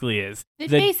basically is.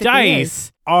 The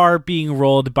dice are being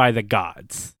rolled by the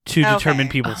gods to determine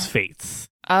people's fates.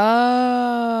 Oh,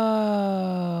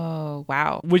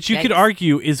 wow. Which you could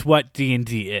argue is what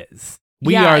D&D is.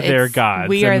 We Yeah, are their gods.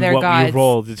 we are and their what gods. we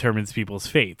roll determines people's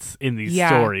fates in these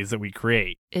stories that we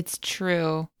create. It's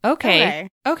true. Okay.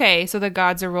 So the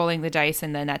gods are rolling the dice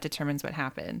and then that determines what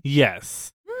happened.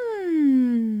 Yes.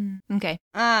 Okay.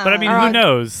 But I mean, who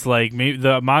knows? Like, maybe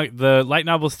the light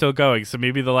novel's still going, so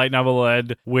maybe the light novel will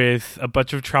end with a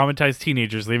bunch of traumatized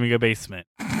teenagers leaving a basement.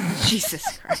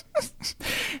 Jesus Christ.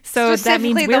 So that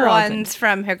means Specifically we're the all ones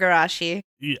from Higurashi.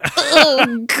 Yeah.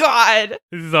 Oh, God.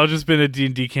 This has all just been a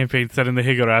D&D campaign set in the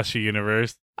Higurashi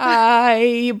universe.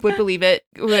 I would believe it.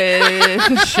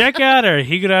 Check out our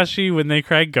Higurashi When They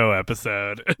Cry Go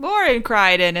episode. Lauren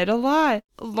cried in it a lot.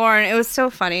 Lauren, it was so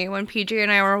funny when PG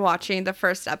and I were watching the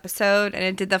first episode and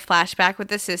it did the flashback with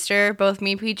the sister. Both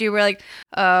me and PG were like,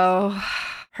 oh,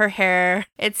 her hair,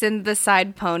 it's in the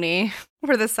side pony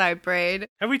or the side braid.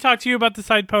 Have we talked to you about the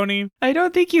side pony? I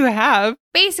don't think you have.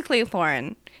 Basically,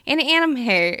 Lauren, in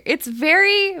anime, it's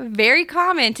very, very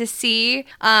common to see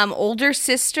older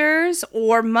sisters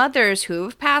or mothers who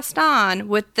have passed on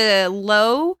with the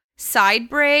low side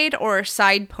braid or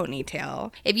side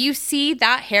ponytail. If you see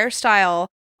that hairstyle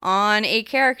on a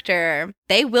character,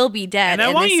 they will be dead. And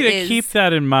I want you to keep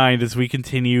that in mind as we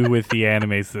continue with the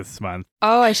animes this month.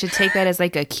 Oh, I should take that as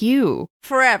like a cue.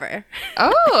 Forever.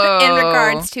 Oh. In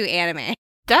regards to anime.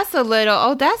 That's a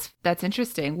little, that's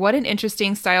interesting. What an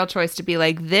interesting style choice to be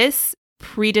like, this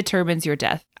predetermines your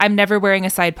death. I'm never wearing a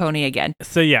side pony again.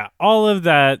 So yeah, all of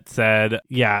that said,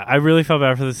 yeah, I really felt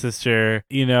bad for the sister.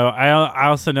 You know, I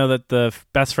also know that the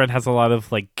best friend has a lot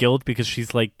of like guilt because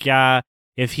she's like, yeah,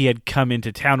 if he had come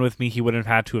into town with me, he wouldn't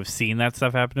have had to have seen that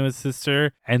stuff happen to his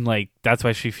sister. And like, that's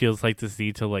why she feels like this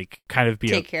need to like kind of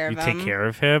take care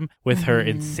of him with her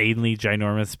insanely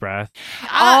ginormous breath.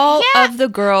 All of the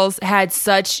girls had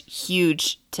such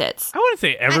huge tits. I wouldn't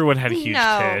say everyone had huge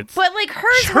tits. But like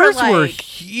hers were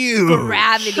huge.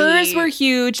 Gravity. Hers were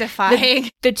huge. Defying.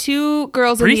 The two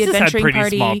girls Breeze's in the adventuring had pretty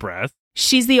party. small breasts.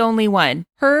 She's the only one.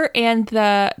 Her and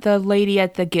the lady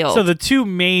at the guild. So the two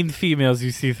main females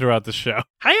you see throughout the show.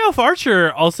 High Elf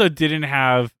Archer also didn't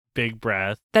have big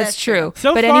breasts. That's true.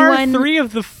 So but far, 3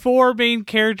 of the 4 main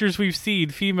characters we've seen,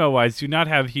 female-wise, do not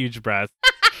have huge breasts.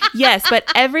 Yes, but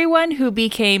everyone who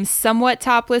became somewhat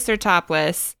topless or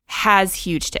topless has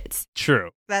huge tits. True.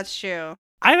 That's true.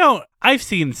 I've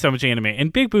seen so much anime,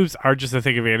 and big boobs are just a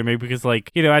thing of anime because,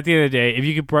 like, you know, at the end of the day, if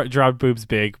you could draw boobs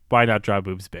big, why not draw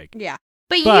boobs big? Yeah.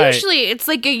 But usually it's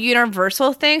like a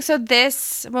universal thing. So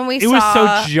this, when we saw... It was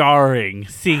so jarring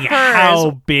seeing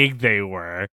how big they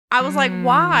were. I was like,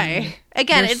 why?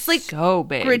 Again, They're it's like so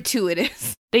big.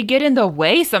 gratuitous. They get in the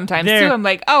way sometimes, too. I'm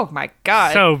like, oh my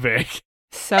God. So big.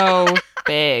 So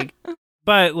big.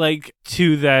 But, like,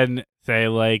 to then say,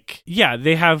 like, yeah,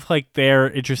 they have, like, their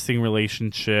interesting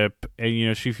relationship, and, you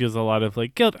know, she feels a lot of,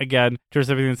 like, guilt, again, towards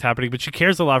everything that's happening, but she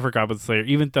cares a lot for Goblin Slayer,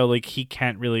 even though, like, he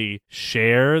can't really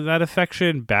share that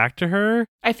affection back to her.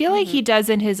 I feel like he does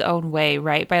in his own way,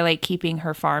 right? By, like, keeping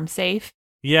her farm safe.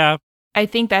 Yeah. I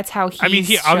think that's how he's I mean,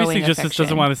 he obviously just affection.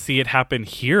 doesn't want to see it happen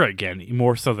here again,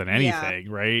 more so than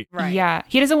anything, right? Right. Yeah.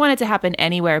 He doesn't want it to happen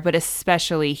anywhere, but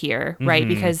especially here, right?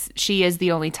 Because she is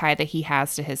the only tie that he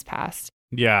has to his past.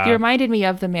 Yeah. He reminded me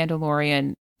of the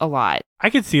Mandalorian a lot. I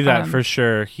could see that for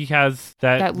sure. He has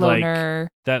that loner.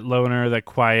 That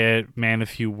quiet man of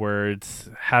few words,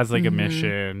 has like a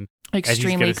mission.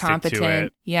 Extremely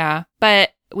competent. Yeah.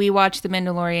 But we watched The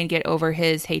Mandalorian get over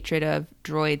his hatred of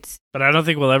droids. But I don't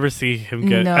think we'll ever see him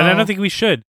get... No. And I don't think we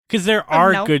should. Because there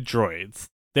are good droids.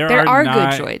 There are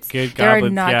good droids. Good there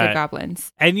goblins are not yet. good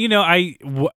goblins. And, you know,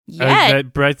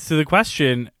 that brings to the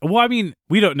question. Well, I mean,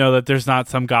 we don't know that there's not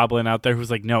some goblin out there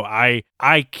who's like, no, I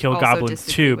kill Also goblins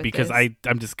too because this.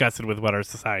 I'm disgusted with what our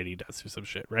society does or some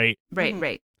shit, right?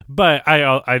 Right. But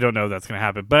I don't know if that's going to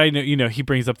happen. But I know, you know, he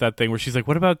brings up that thing where she's like,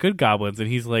 what about good goblins? And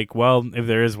he's like, well, if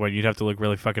there is one, you'd have to look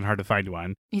really fucking hard to find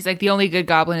one. He's like, the only good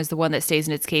goblin is the one that stays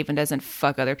in its cave and doesn't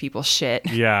fuck other people's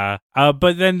shit. Yeah.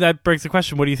 But then that brings the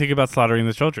question, what do you think about slaughtering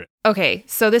the children? Okay,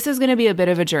 so this is going to be a bit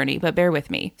of a journey, but bear with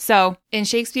me. So in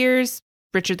Shakespeare's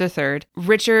Richard III,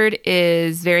 Richard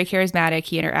is very charismatic.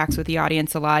 He interacts with the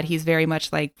audience a lot. He's very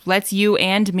much like, let's you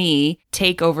and me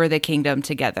take over the kingdom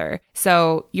together.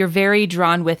 So you're very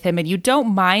drawn with him and you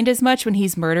don't mind as much when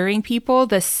he's murdering people.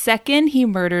 The second he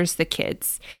murders the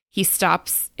kids, he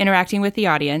stops interacting with the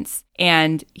audience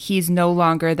and he's no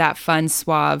longer that fun,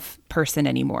 suave person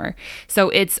anymore. So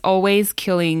it's always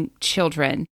killing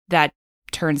children that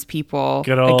turns people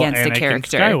against a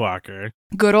character. Skywalker.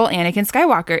 Good old Anakin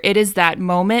Skywalker. It is that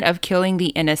moment of killing the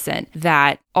innocent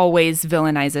that always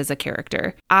villainizes a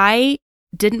character. I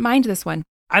didn't mind this one.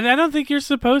 And I don't think you're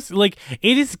supposed to. Like,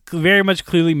 it is very much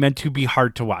clearly meant to be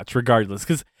hard to watch, regardless,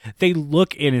 because they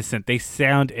look innocent. They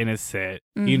sound innocent.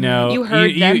 Mm-hmm. You know, you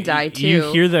heard them die, too.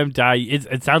 You hear them die.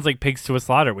 It sounds like pigs to a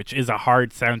slaughter, which is a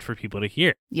hard sound for people to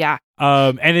hear. Yeah.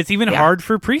 And it's even hard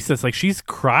for Priestess. Like, she's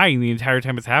crying the entire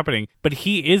time it's happening. But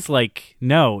he is like,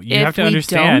 no, you have to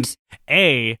understand.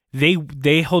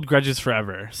 They hold grudges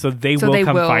forever. So they will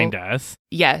come find us.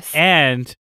 Yes.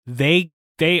 And they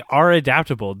are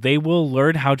adaptable. They will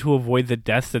learn how to avoid the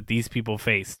deaths that these people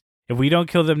face. If we don't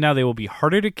kill them now, they will be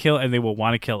harder to kill and they will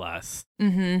want to kill us.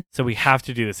 Mm-hmm. So we have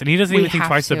to do this. And he doesn't even think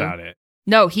twice about it.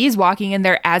 No, he's walking in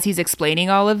there as he's explaining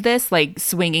all of this, like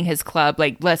swinging his club,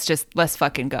 like, let's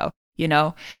fucking go, you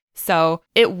know? So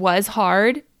it was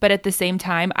hard, but at the same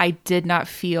time, I did not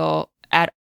feel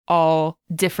at all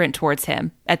different towards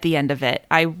him at the end of it.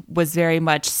 I was very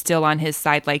much still on his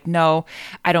side, like, no,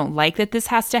 I don't like that this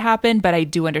has to happen, but I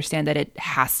do understand that it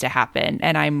has to happen,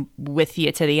 and I'm with you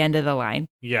to the end of the line.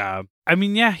 Yeah. I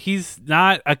mean, yeah, he's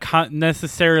not a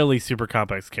necessarily super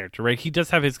complex character, right? He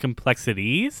does have his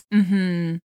complexities,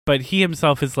 but he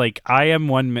himself is like, I am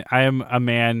a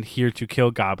man here to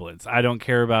kill goblins. I don't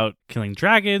care about killing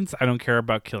dragons. I don't care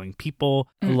about killing people.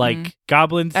 Like,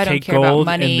 goblins take gold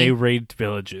and they raid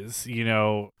villages. You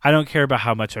know, I don't care about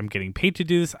how much I'm getting paid to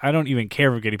do this. I don't even care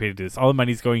if I'm getting paid to do this. All the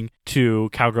money's going to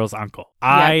Cowgirl's uncle.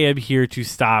 I am here to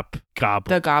stop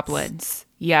goblins. The goblins.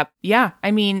 Yep. Yeah.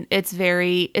 I mean, it's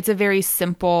a very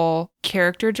simple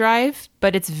character drive,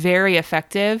 but it's very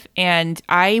effective. And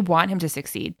I want him to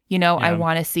succeed. You know, I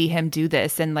want to see him do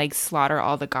this and like slaughter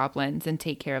all the goblins and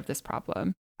take care of this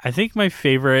problem. I think my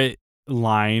favorite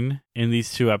line in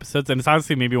these 2 episodes, and it's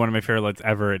honestly maybe one of my favorite lines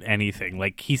ever at anything.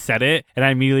 Like, he said it, and I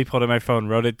immediately pulled out my phone,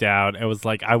 wrote it down. It was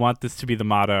like, I want this to be the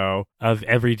motto of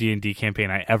every D&D campaign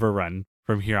I ever run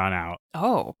from here on out.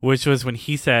 Oh. Which was when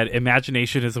he said,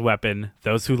 imagination is a weapon.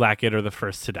 Those who lack it are the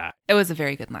first to die. It was a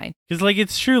very good line. Because, like,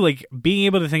 it's true. Like, being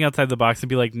able to think outside the box and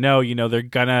be like, no, you know, they're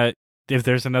gonna, if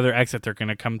there's another exit, they're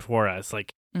gonna come for us.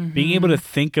 Like, being able to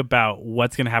think about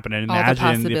what's going to happen and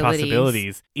imagine the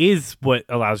possibilities is what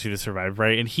allows you to survive,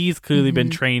 right? And he's clearly been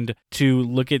trained to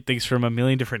look at things from a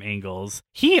million different angles.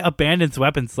 He abandons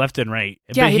weapons left and right,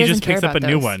 yeah, but he just picks up a those.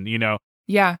 new one, you know?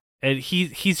 Yeah. And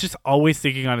he's just always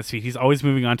thinking on his feet. He's always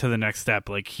moving on to the next step.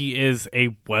 Like, he is a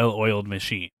well-oiled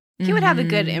machine. He would have a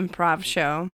good improv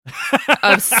show.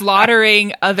 Of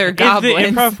slaughtering other goblins.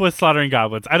 If the improv was slaughtering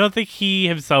goblins, I don't think he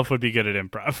himself would be good at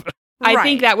improv. I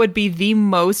think that would be the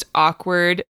most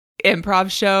awkward improv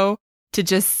show to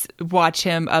just watch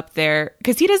him up there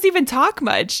because he doesn't even talk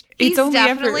much. He's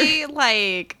definitely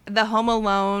like the Home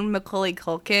Alone Macaulay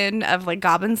Culkin of like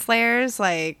Goblin Slayers.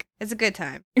 Like, it's a good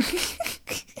time.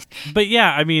 But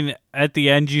yeah, I mean, at the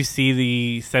end, you see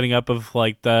the setting up of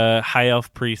like the high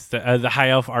elf priest, the high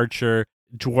elf archer,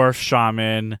 dwarf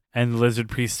shaman, and lizard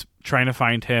priest trying to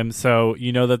find him. So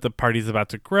you know that the party's about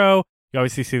to grow. You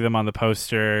obviously see them on the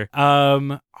poster.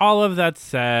 All of that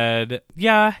said,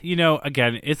 yeah, you know,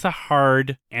 again, it's a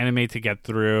hard anime to get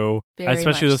through, Very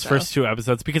especially much those so. first 2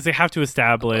 episodes, because they have to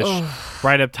establish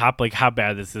right up top like how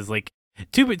bad this is. Like,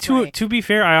 to be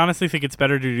fair, I honestly think it's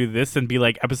better to do this than be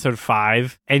like episode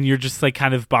 5, and you're just like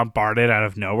kind of bombarded out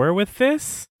of nowhere with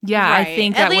this. Yeah, Right. I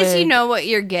think at that least would... you know what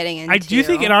you're getting into. I do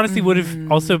think it honestly would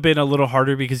have also been a little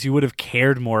harder because you would have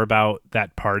cared more about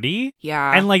that party.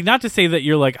 Yeah. And like, not to say that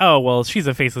you're like, oh, well, she's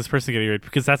a faceless person getting raped,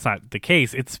 because that's not the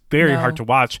case. It's very hard to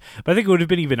watch. But I think it would have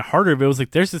been even harder if it was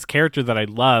like, there's this character that I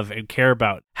love and care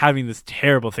about having this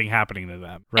terrible thing happening to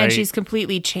them. Right. And she's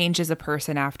completely changed as a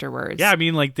person afterwards. Yeah, I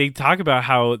mean, like, they talk about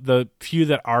how the few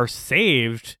that are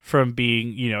saved from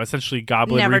being, you know, essentially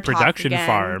goblin Never talk reproduction again.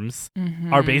 farms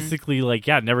are basically like,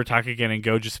 yeah, never talk again and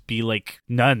go just be like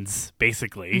nuns,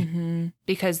 basically.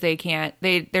 Because they can't,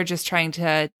 they're just trying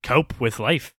to, Cope with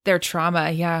life. their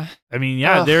trauma. Yeah. I mean,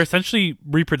 yeah, Ugh. they're essentially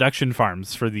reproduction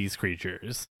farms for these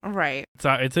creatures. Right.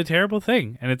 It's a terrible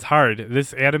thing, and it's hard.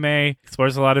 This anime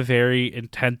explores a lot of very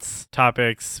intense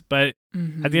topics, but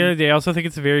at the end of the day, I also think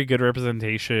it's a very good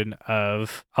representation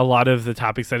of a lot of the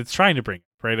topics that it's trying to bring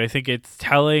up, right? I think it's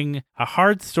telling a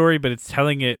hard story, but it's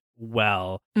telling it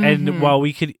well. And while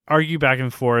we could argue back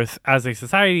and forth as a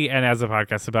society and as a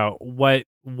podcast about what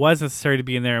was necessary to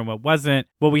be in there and what wasn't,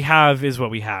 what we have is what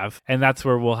we have. And that's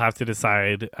where we'll have to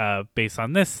decide based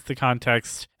on this, the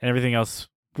context, and everything else,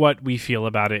 what we feel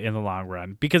about it in the long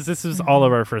run, because this is all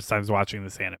of our first times watching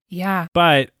this anime. Yeah.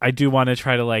 But I do want to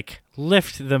try to like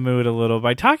lift the mood a little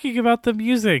by talking about the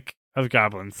music of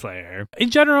Goblin Slayer. In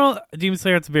general, Demon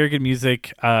Slayer has very good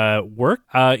music work.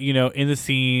 You know, in the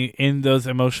scene, in those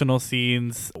emotional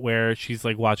scenes where she's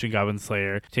like watching Goblin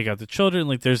Slayer take out the children,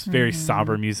 like there's very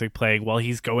somber music playing while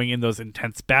he's going in those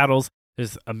intense battles.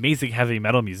 There's amazing heavy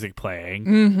metal music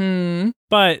playing.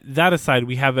 But that aside,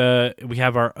 we have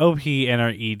our OP and our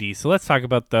ED. So let's talk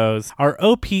about those. Our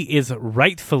OP is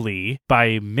Rightfully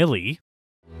by Millie.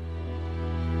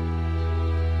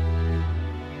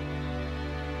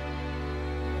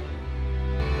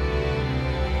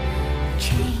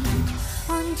 Chained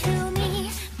onto me,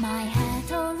 my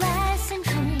adolescent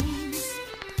dreams,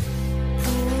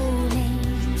 pulling,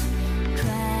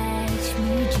 crash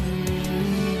me deep.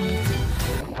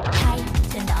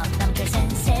 Heightened outnumbered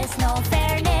senses, no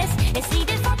fairness is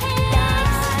needed for peace.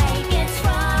 Die gets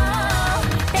wrong,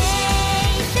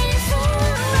 bathed in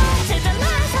sorrow, to the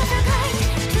last of her kind,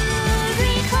 to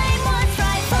reclaim what's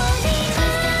rightfully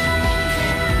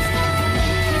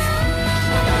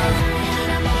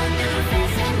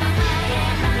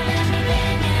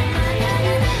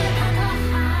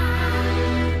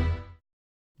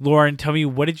Lauren, tell me,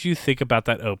 what did you think about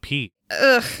that OP?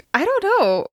 Ugh, I don't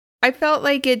know. I felt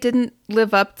like it didn't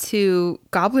live up to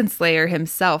Goblin Slayer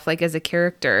himself, like as a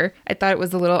character. I thought it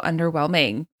was a little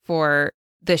underwhelming for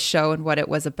this show and what it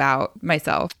was about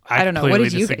myself. I don't know. What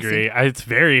did you disagree. guys think? It's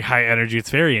very high energy.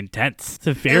 It's very intense. It's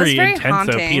a very very intense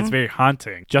OP. haunting. It's very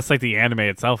haunting, just like the anime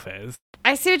itself is.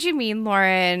 I see what you mean,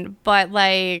 Lauren, but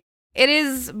like It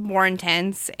is more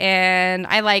intense, and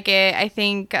I like it. I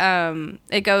think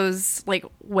it goes like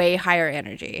way higher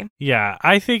energy. Yeah,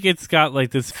 I think it's got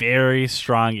like this very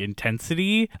strong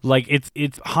intensity. Like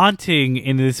it's haunting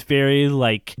in this very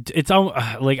like it's all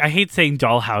like I hate saying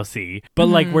dollhousey, but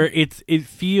like where it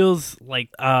feels like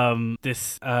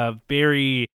this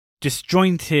very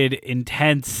disjointed,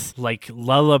 intense like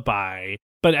lullaby.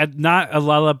 But not a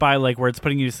lullaby like where it's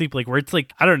putting you to sleep, like where it's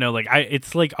like, I don't know, like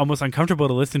it's like almost uncomfortable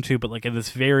to listen to, but like in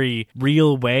this very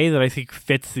real way that I think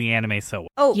fits the anime so well.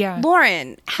 Oh, Yeah.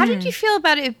 Lauren, how did you feel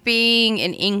about it being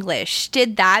in English?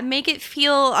 Did that make it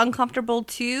feel uncomfortable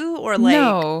too? Or like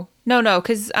No,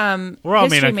 because We're all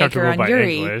made History Maker uncomfortable on by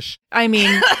Yuri. English. I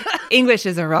mean, English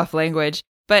is a rough language.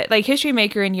 But like History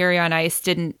Maker and Yuri on Ice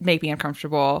didn't make me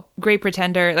uncomfortable. Great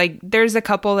Pretender, like there's a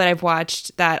couple that I've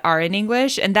watched that are in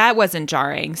English, and that wasn't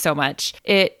jarring so much.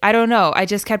 I don't know. I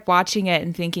just kept watching it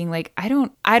and thinking like, I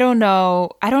don't know.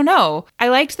 I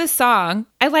liked the song.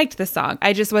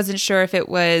 I just wasn't sure if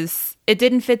it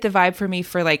didn't fit the vibe for me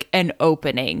for like an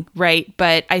opening, right?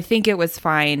 But I think it was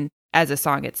fine as a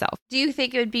song itself. do you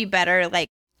think it would be better like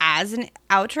as an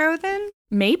outro then?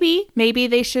 Maybe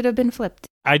they should have been flipped.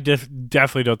 I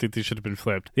definitely don't think they should have been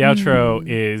flipped. The outro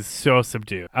is so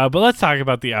subdued. But let's talk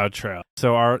about the outro.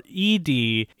 So our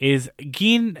ED is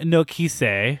Gin no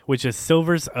Kisei, which is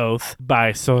Silver's Oath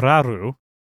by Soraru.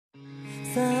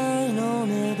 才の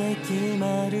目で決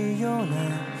まるような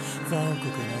残酷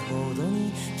なほど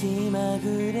に気ま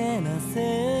ぐれなせ憧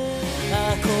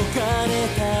れ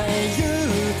た英雄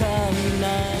感な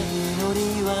い祈り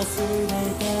忘れ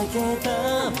かけた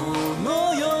も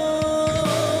のよ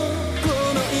こ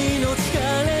の命か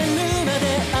れぬまで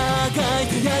あがい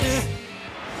てやる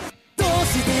どう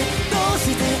してこ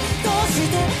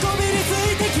びりつ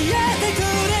いて消えてくれ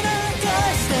ない返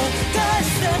し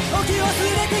て置き忘れ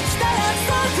てきたやつ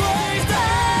と超えた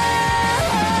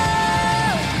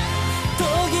途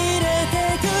切れて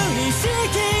く意識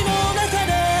の中で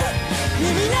耳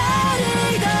鳴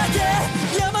りだけ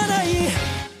やまない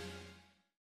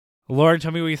Lauren,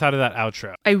 tell me what you thought of that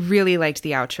outro. I really liked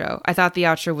the outro. I thought the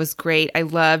outro was great. I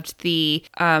loved the,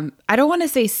 I don't want to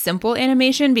say simple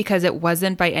animation because it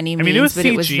wasn't by any means, it was but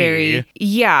CG. it was very,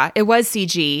 yeah, it was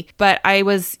CG, but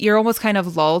you're almost kind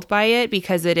of lulled by it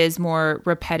because it is more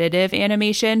repetitive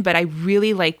animation, but I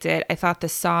really liked it. I thought the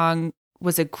song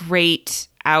was a great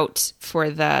out for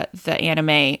the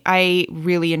anime. I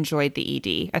really enjoyed the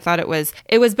ED. I thought it was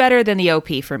better than the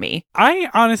OP for me. I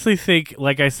honestly think,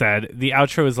 like I said, the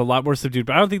outro is a lot more subdued,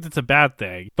 but I don't think that's a bad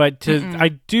thing. But I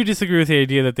do disagree with the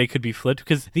idea that they could be flipped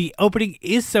because the opening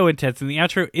is so intense and the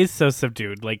outro is so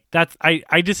subdued. Like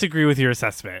I disagree with your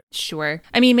assessment. Sure.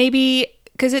 I mean, maybe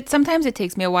because sometimes it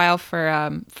takes me a while for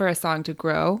a song to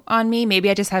grow on me. Maybe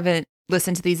I just haven't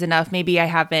listened to these enough. Maybe I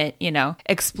haven't,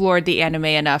 explored the anime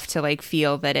enough to like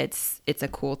feel that it's a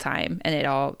cool time and it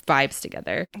all vibes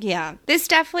together. Yeah, the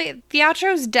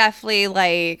outro is definitely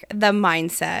like the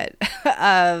mindset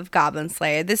of Goblin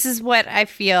Slayer. This is what I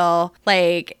feel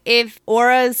like if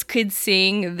auras could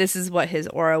sing, this is what his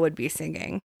aura would be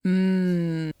singing.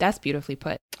 That's beautifully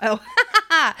put. Oh,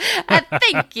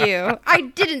 thank you. I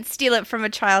didn't steal it from a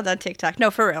child on TikTok.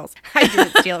 No, for reals. I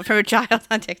didn't steal it from a child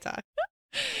on TikTok.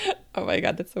 Oh my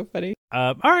God, that's so funny.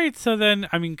 All right, so then,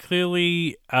 I mean,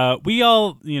 clearly, we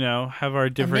all, have our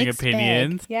differing mixed bag.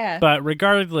 opinions. Yeah. But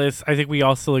regardless, I think we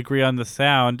all still agree on the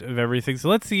sound of everything. So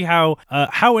let's see how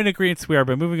in agreement we are.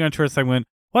 But moving on to our segment,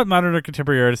 what modern or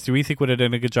contemporary artists do we think would have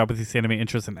done a good job with these anime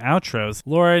intros and outros?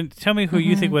 Lauren, tell me who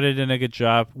you think would have done a good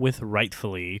job with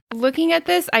Rightfully. Looking at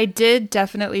this, I did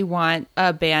definitely want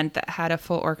a band that had a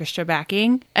full orchestra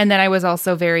backing. And then I was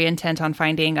also very intent on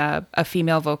finding a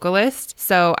female vocalist.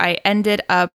 So I ended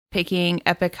up picking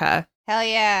Epica. Hell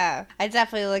yeah. I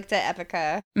definitely looked at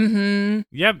Epica. Mm-hmm.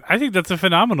 Yep, I think that's a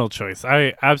phenomenal choice.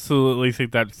 I absolutely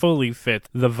think that fully fits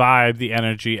the vibe, the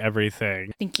energy,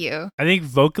 everything. Thank you. I think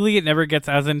vocally it never gets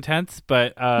as intense,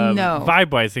 but No.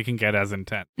 vibe-wise it can get as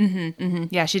intense. Mm-hmm, mm-hmm.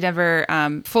 Yeah, she never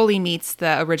fully meets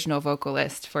the original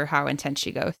vocalist for how intense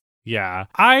she goes. Yeah.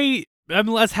 I'm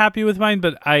less happy with mine,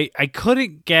 but I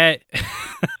couldn't get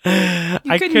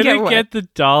I couldn't get the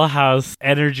dollhouse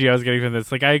energy I was getting from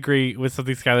this. Like I agree with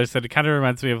something Skylar said. It kind of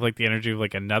reminds me of like the energy of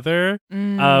like Another,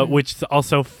 which is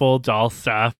also full doll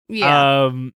stuff.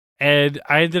 Yeah. And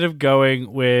I ended up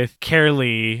going with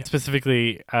Carolee,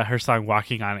 specifically her song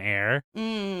Walking on Air.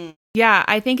 Mm. Yeah,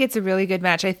 I think it's a really good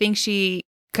match. I think she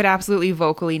could absolutely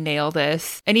vocally nail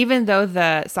this. And even though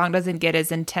the song doesn't get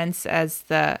as intense as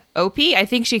the OP, I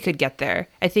think she could get there.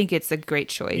 I think it's a great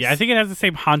choice. Yeah, I think it has the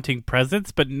same haunting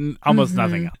presence, but almost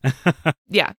nothing else.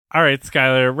 Yeah. All right,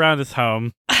 Skylar, round us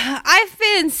home. I've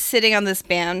been sitting on this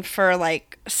band for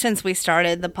like since we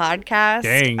started the podcast.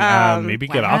 Dang, maybe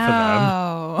get off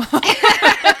of them.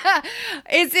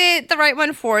 Is it the right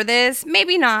one for this?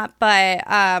 Maybe not, but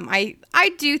I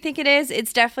do think it is.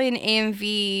 It's definitely an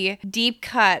AMV deep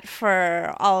cut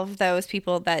for all of those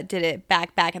people that did it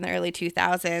back in the early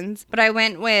 2000s. But I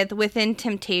went with Within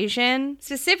Temptation,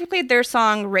 specifically their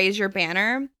song "Raise Your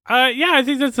Banner." Yeah, I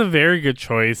think that's a very good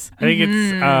choice. I think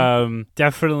it's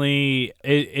definitely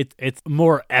it's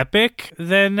more epic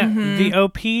than the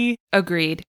OP.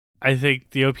 Agreed. I think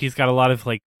the OP's got a lot of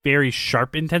like very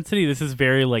sharp intensity. This is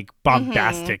very like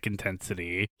bombastic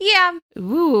intensity. Yeah.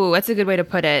 Ooh, that's a good way to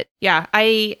put it. Yeah,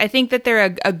 I think that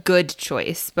they're a good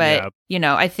choice, but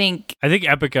I think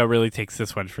Epica really takes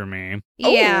this one for me.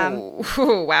 Yeah.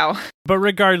 Oh, wow. But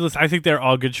regardless, I think they're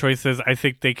all good choices. I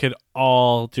think they could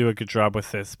all do a good job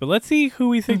with this. But let's see who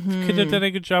we think could have done a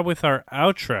good job with our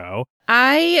outro.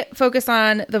 I focus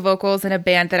on the vocals in a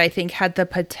band that I think had the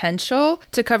potential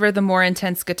to cover the more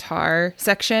intense guitar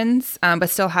sections, but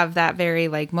still have that very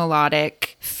like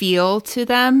melodic feel to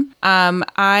them.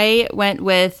 I went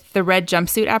with the Red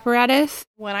Jumpsuit Apparatus.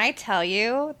 When I tell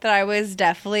you that I was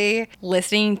definitely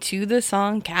listening to the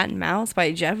song Cat and Mouse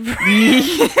by Jeff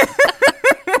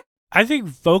I think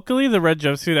vocally, the Red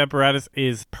Jumpsuit Apparatus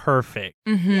is perfect.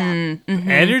 Mm-hmm.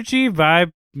 Energy,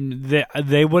 vibe,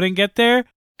 they wouldn't get there.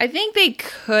 I think they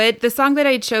could. The song that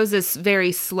I chose is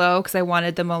very slow because I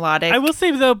wanted the melodic. I will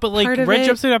say though, but like part of Red it.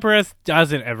 Jumpsuit Apparatus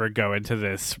doesn't ever go into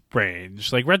this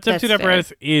range. Like Red That's Jumpsuit fair.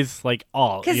 Apparatus is like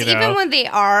all, Because you know? even when they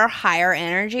are higher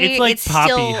energy, it's like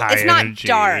poppy still, high it's not energy.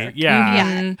 dark. Yeah.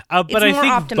 Yeah. But It's I more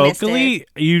think optimistic. vocally,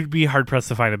 you'd be hard pressed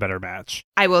to find a better match.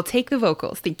 I will take the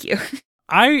vocals. Thank you.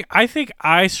 I think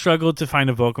I struggled to find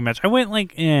a vocal match. I went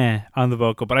like on the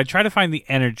vocal, but I try to find the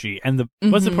energy and the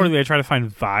most importantly, I try to find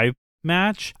vibe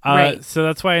match. Right. So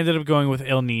that's why I ended up going with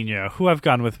El Nino, who I've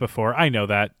gone with before. I know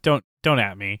that. Don't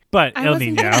at me. But I El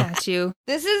wasn't Nino. mad at you.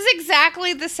 This is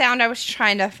exactly the sound I was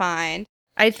trying to find.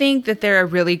 I think that they're a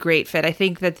really great fit. I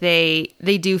think that they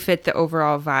do fit the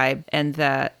overall vibe and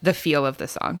the feel of the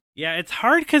song. Yeah, it's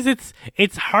hard because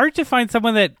it's hard to find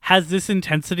someone that has this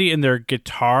intensity in their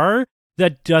guitar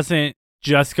that doesn't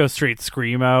just go straight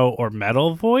screamo or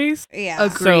metal voice. Yeah.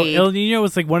 So Agreed. El Nino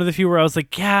was like one of the few where I was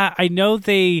like, yeah, I know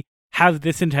they have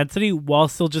this intensity while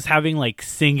still just having like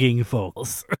singing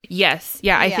vocals. Yes.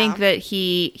 Yeah, I Yeah. think that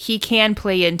he can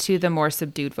play into the more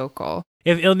subdued vocal.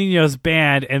 If El Nino's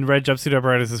band and Red Jumpsuit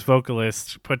Apparatus'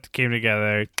 vocalist came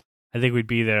together, I think we'd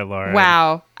be there, Lauren.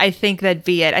 Wow. I think that'd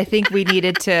be it. I think we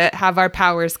needed to have our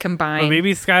powers combined. But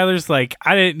maybe Skylar's like,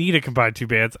 I didn't need to combine two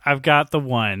bands. I've got the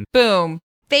one. Boom.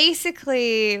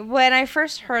 Basically, when I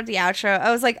first heard the outro,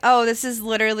 I was like, oh, this is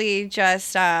literally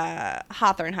just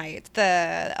Hawthorne Heights,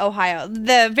 the Ohio.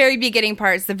 The very beginning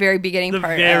part is the very beginning The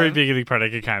part. very of- beginning part I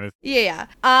could kind of... Yeah.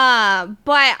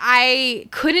 But I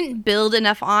couldn't build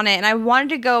enough on it, and I wanted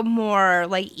to go more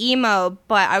like emo,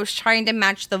 but I was trying to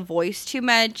match the voice too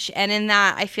much, and in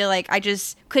that, I feel like I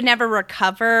just could never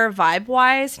recover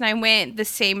vibe-wise, and I went the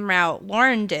same route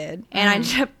Lauren did, and I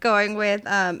ended up going with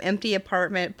Empty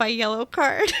Apartment by Yellow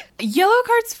Card. Yellow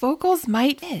Card's vocals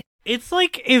might fit. It's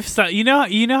like if you know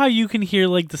how you can hear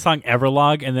like the song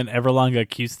Everlong and then Everlong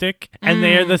acoustic, and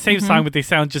they are the same song, but they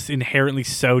sound just inherently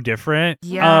so different.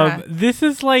 Yeah. This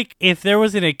is like if there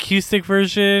was an acoustic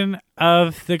version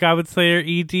of the Goblin Slayer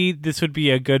ED, this would be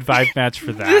a good vibe match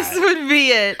for that. This would be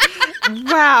it.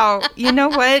 Wow. You know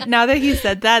what? Now that you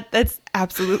said that, that's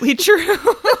absolutely true.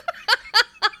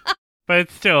 But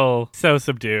it's still so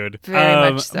subdued.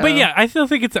 Very much so. But yeah, I still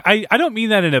think it's... I don't mean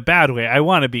that in a bad way. I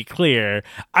want to be clear.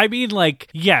 I mean, like,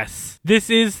 yes, this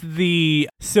is the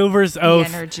Silver's The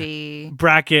Oath energy.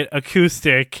 bracket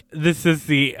acoustic. This is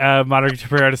the modern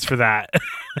contemporary artist for that.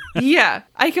 Yeah,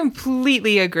 I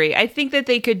completely agree. I think that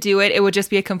they could do it. It would just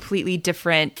be a completely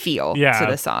different feel Yeah.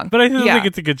 to the song. But I still Yeah. think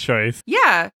it's a good choice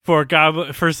Yeah. for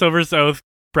Silver's Oath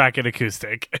bracket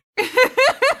acoustic.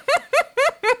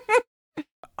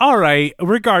 All right.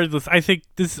 Regardless, I think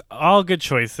this is all good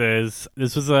choices.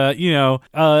 This was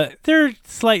they're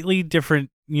slightly different,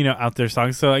 out there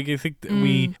songs. So I think that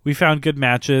we found good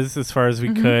matches as far as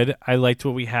we could. I liked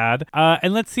what we had.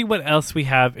 And let's see what else we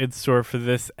have in store for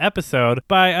this episode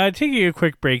by taking a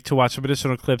quick break to watch some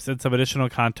additional clips and some additional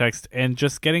context and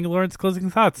just getting Lauren's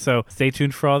closing thoughts. So stay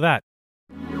tuned for all that.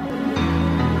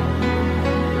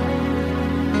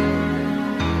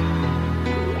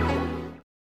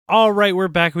 All right, we're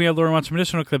back. We have Lauren watch some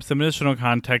additional clips, some additional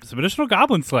context, some additional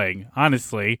goblin slaying,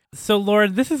 honestly. So,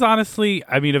 Lauren, this is honestly,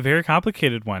 a very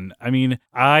complicated one.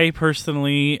 I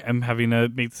personally am having to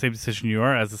make the same decision you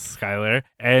are as a Skylar.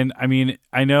 And,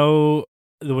 I know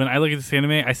when I look at this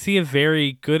anime, I see a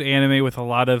very good anime with a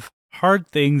lot of hard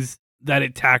things that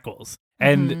it tackles.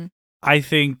 And I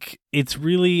think it's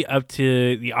really up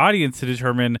to the audience to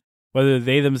determine whether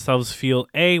they themselves feel,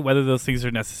 whether those things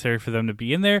are necessary for them to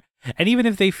be in there. And even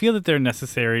if they feel that they're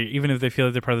necessary, even if they feel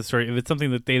that they're part of the story, if it's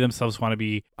something that they themselves want to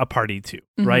be a party to,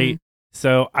 right?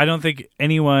 So I don't think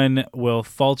anyone will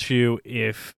fault you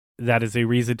if that is a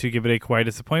reason to give it a quiet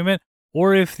disappointment,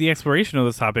 or if the exploration of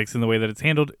those topics and the way that it's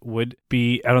handled would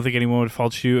be, I don't think anyone would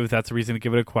fault you if that's a reason to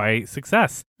give it a quiet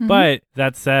success. But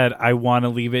that said, I want to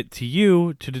leave it to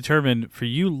you to determine, for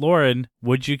you, Lauren,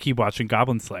 would you keep watching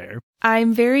Goblin Slayer?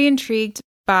 I'm very intrigued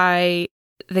by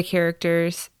the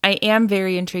characters. I am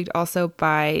very intrigued also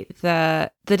by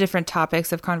the different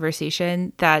topics of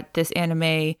conversation that this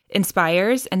anime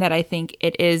inspires and that I think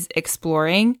it is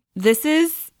exploring. This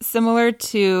is similar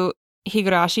to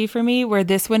Higurashi for me, where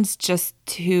this one's just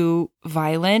too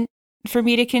violent for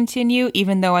me to continue,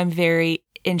 even though I'm very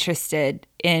interested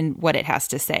in what it has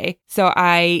to say. So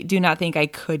I do not think I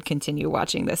could continue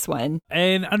watching this one.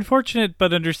 An unfortunate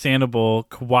but understandable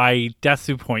kawaii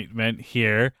disappointment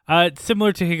here.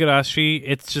 Similar to Higurashi,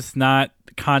 it's just not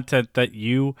content that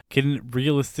you can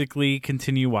realistically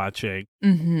continue watching.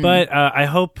 But I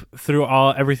hope through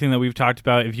everything that we've talked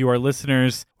about, if you are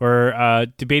listeners or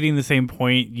debating the same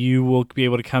point, you will be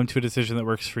able to come to a decision that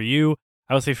works for you.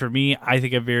 I will say for me, I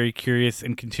think I'm very curious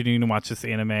in continuing to watch this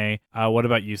anime. What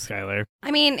about you, Skylar?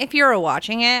 If you were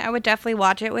watching it, I would definitely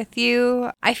watch it with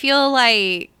you. I feel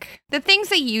like the things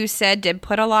that you said did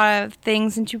put a lot of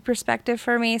things into perspective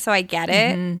for me, so I get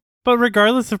it. But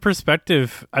regardless of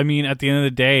perspective, at the end of the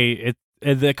day,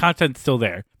 the content's still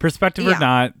there. Perspective or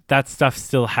not, that stuff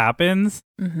still happens,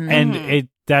 and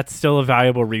that's still a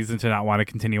valuable reason to not want to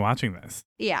continue watching this.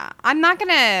 Yeah, I'm not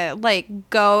gonna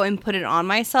go and put it on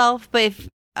myself, but if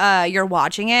you're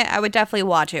watching it, I would definitely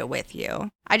watch it with you.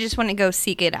 I just want to go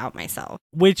seek it out myself.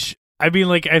 Which,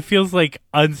 it feels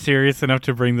unserious enough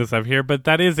to bring this up here, but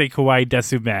that is a kawaii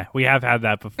desume. We have had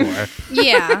that before.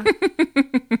 Yeah.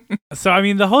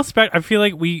 So, the whole spectrum, I feel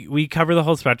like we cover the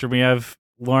whole spectrum. We have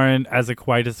Lauren as a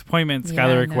kawaii disappointment,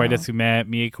 Skylar a kawaii desume,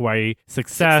 me a kawaii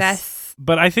success.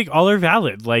 But I think all are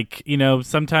valid.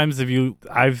 Sometimes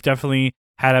I've definitely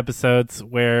had episodes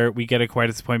where we get a kawaii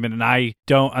disappointment and I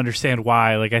don't understand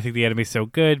why. I think the anime's so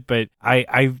good, but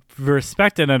I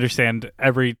respect and understand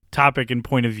every topic and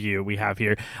point of view we have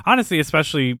here. Honestly,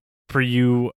 especially for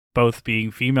you both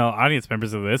being female audience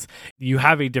members of this, you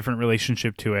have a different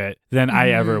relationship to it than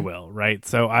I ever will, right?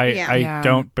 So I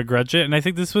don't begrudge it. And I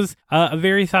think this was a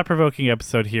very thought-provoking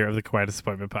episode here of the Kawaii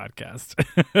Disappointment podcast.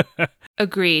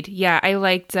 Agreed. Yeah, I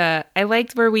liked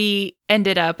where we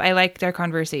ended up. I liked our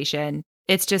conversation.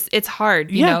 It's hard,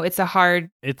 you know, it's a hard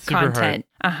it's super content.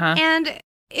 Hard. And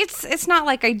it's not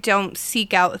like I don't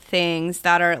seek out things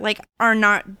that are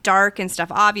not dark and stuff,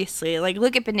 obviously.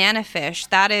 Look at Banana Fish.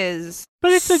 That is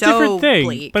But it's so a different thing.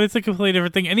 bleak. But it's a completely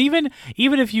different thing. And even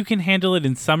if you can handle it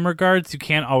in some regards, you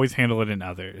can't always handle it in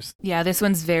others. Yeah, this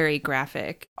one's very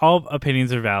graphic. All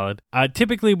opinions are valid.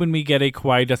 Typically, when we get a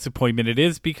kawaii disappointment, it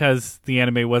is because the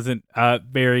anime wasn't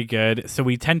very good. So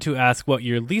we tend to ask who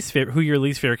your least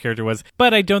favorite character was.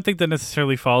 But I don't think that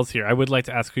necessarily falls here. I would like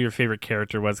to ask who your favorite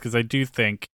character was, because I do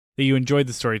think that you enjoyed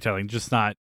the storytelling, just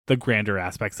not the grander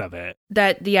aspects of it.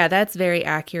 That's very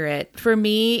accurate. For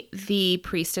me, the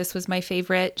priestess was my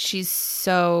favorite. She's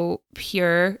so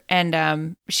pure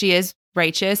and she is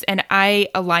righteous, and I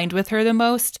aligned with her the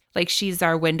most. She's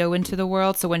our window into the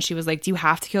world. So when she was like, do you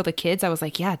have to kill the kids? I was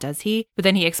like, yeah, does he? But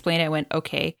then he explained it. I went,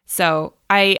 okay. So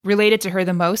I related to her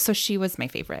the most. So she was my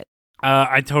favorite.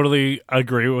 I totally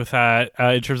agree with that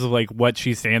in terms of what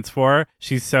she stands for.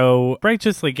 She's so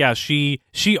righteous.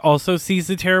 She also sees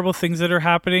the terrible things that are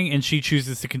happening, and she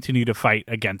chooses to continue to fight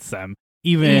against them,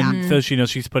 even though she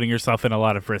knows she's putting herself in a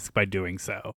lot of risk by doing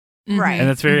so. Right. And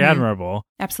that's very admirable.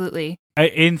 Absolutely.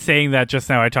 In saying that just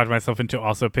now, I talked myself into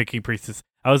also picking Priestess.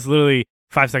 I was literally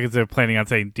 5 seconds of planning on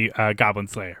saying Goblin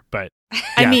Slayer, but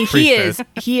yeah,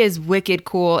 he is wicked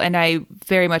cool, and I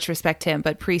very much respect him,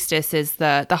 but Priestess is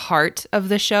the heart of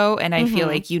the show, and I feel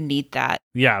like you need that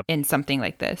in something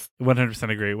like this. 100%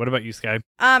 agree. What about you, Sky?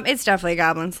 It's definitely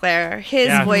Goblin Slayer. His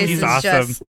voice is awesome.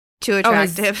 just too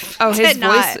attractive. His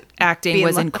voice acting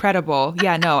was incredible.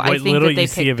 Yeah, no, I think that they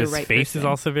picked the right face person. is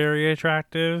also very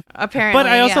attractive. Apparently, but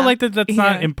I also like that that's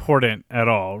not important at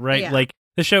all, right? Yeah.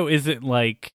 The show isn't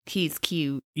like, He's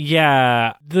cute.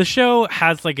 yeah, the show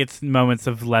has like its moments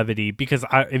of levity because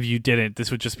if you didn't,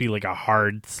 this would just be like a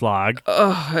hard slog.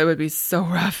 Oh, it would be so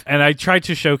rough. And I tried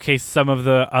to showcase some of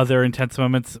the other intense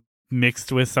moments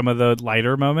mixed with some of the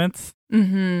lighter moments.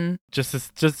 Mm-hmm.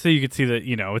 Just so you could see that,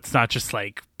 you know, it's not just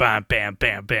like bam, bam,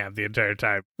 bam, bam the entire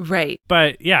time. Right.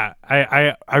 But yeah,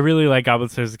 I really like Goblin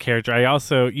Slayer as a character. I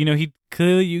also, you know, he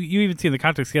clearly, you even see in the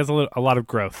context, he has a lot of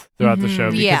growth throughout the show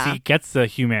because Yeah. he gets the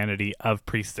humanity of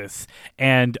Priestess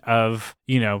and of,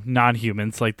 you know,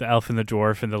 non-humans like the elf and the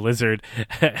dwarf and the lizard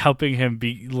helping him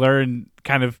learn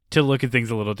kind of to look at things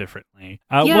a little differently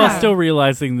while Yeah. still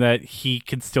realizing that he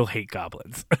can still hate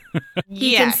goblins.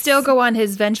 He can still go on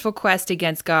his vengeful quest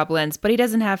against goblins, but he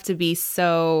doesn't have to be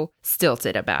so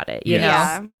stilted about it, you know?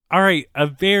 Yeah. All right, a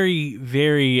very,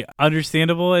 very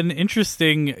understandable and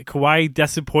interesting kawaii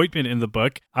disappointment in the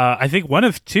book. I think one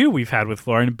of two we've had with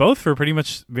Lauren, both for pretty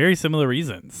much very similar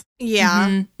reasons.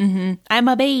 Yeah. Mm-hmm. I'm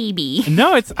a baby.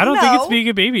 No, I don't think it's No. being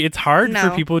a baby. It's hard for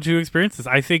No. people to experience this.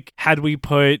 I think had we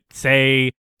put,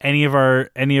 say, any of our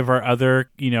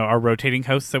other, you know, our rotating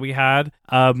hosts that we had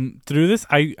through this,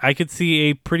 I could see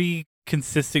a pretty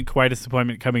consistent kawaii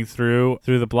disappointment coming through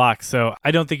the block. So I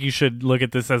don't think you should look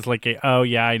at this as like oh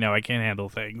yeah, I know I can't handle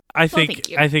things. I think thank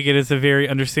you. it is a very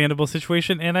understandable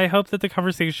situation, and I hope that the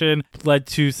conversation led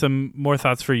to some more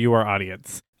thoughts for you, our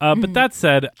audience. But that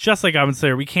said, just like Goblin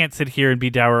Slayer, we can't sit here and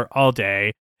be dour all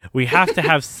day. We have to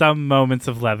have some moments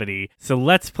of levity. So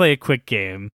let's play a quick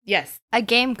game. Yes. A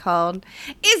game called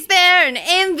Is There an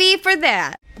MV for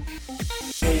That?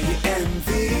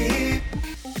 AMV,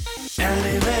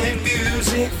 anime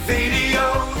music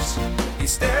videos.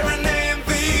 Is there an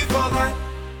AMV for that?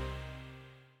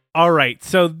 All right,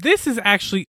 so this is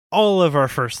actually all of our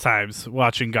first times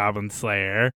watching Goblin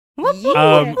Slayer.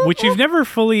 Which we've never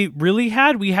fully really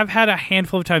had. We have had a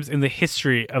handful of times in the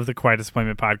history of the Quiet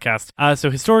Disappointment podcast. So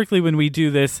historically, when we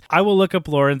do this, I will look up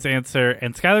Lauren's answer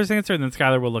and Skylar's answer, and then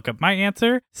Skylar will look up my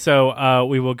answer. So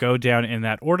we will go down in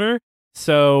that order.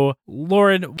 So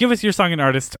Lauren, give us your song and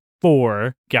artist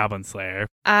for Goblin Slayer.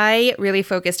 I really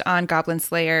focused on Goblin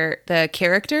Slayer, the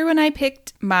character, when I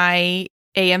picked my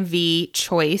AMV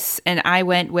choice, and I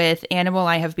went with Animal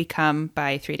I Have Become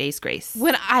by 3 Days Grace.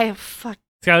 When I fuck.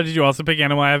 Skylar, did you also pick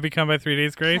Animal I Have Become by 3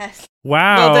 Days Grace? Yes.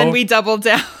 Wow. Well, then we doubled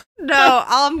down. No,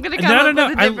 I'm gonna come up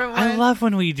with a different I one. love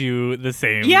when we do the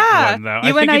same Yeah. one, though.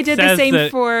 You think and I it did the says same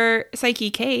that- for Psyche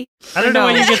K. I don't know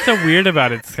No. why you get so weird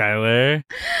about it, Skylar.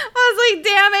 I was like,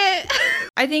 damn it.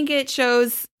 I think it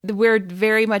shows we're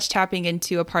very much tapping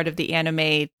into a part of the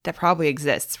anime that probably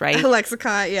exists, right?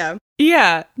 Lexicon, yeah.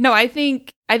 Yeah. No, I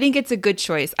think it's a good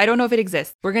choice. I don't know if it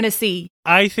exists. We're going to see.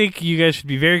 I think you guys should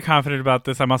be very confident about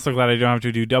this. I'm also glad I don't have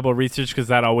to do double research because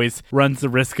that always runs the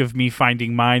risk of me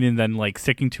finding mine and then like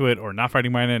sticking to it, or not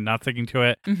finding mine and not sticking to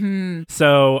it. Mm-hmm.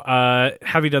 So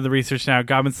having done the research now,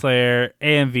 Goblin Slayer,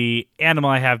 AMV, Animal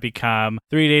I Have Become,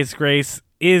 3 Days Grace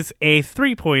is a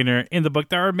 3-pointer in the book.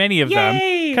 There are many of them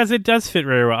Yay! because it does fit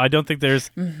very well. I don't think there's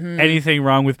Mm-hmm. anything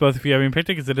wrong with both of you having picked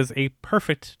it because it is a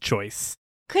perfect choice.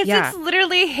 Because Yeah. it's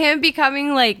literally him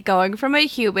becoming like going from a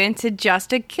human to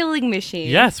just a killing machine.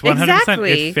 Yes, 100%.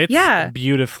 Exactly. It fits Yeah.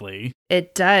 beautifully.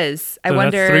 It does. So I that's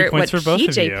wonder 3 what points for both of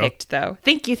PJ you. picked, though.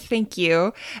 Thank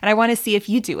you. And I want to see if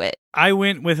you do it. I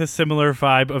went with a similar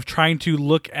vibe of trying to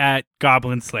look at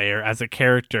Goblin Slayer as a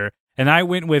character, and I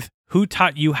went with Who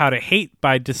Taught You How to Hate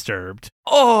by Disturbed.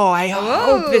 Oh, I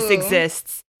hope this Ooh.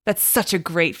 exists. That's such a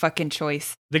great fucking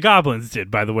choice. The Goblins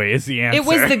did, by the way, is the answer. It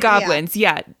was the Goblins,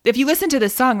 yeah. If you listen to the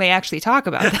song, they actually talk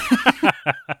about it.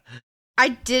 I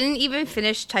didn't even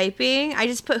finish typing. I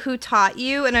just put Who Taught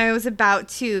You, and I was about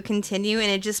to continue, and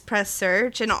it just pressed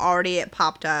search, and already it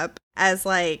popped up as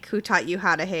like Who Taught You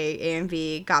How to Hate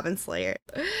AMV Goblin Slayer.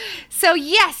 So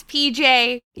yes,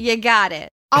 PJ, you got it.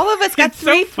 All of us got It's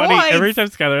 3 so funny. points. Every time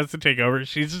Skylar has to take over,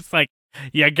 she's just like,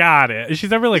 you got it. She's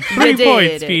never like, 3 You did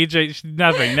points, it. PJ.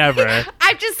 Nothing, never.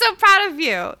 I'm just so proud of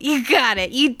you. You got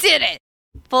it. You did it.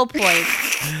 Full point.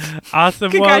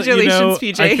 Awesome. Congratulations, well,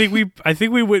 PJ. I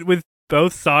think we went with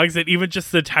both songs, and even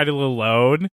just the title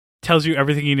alone tells you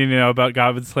everything you need to know about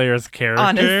Goblin Slayer as a character.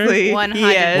 Honestly. 100%.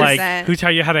 Yes. Like, Who Taught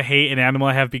You How to Hate and Animal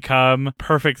I Have Become.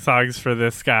 Perfect songs for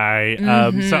this guy.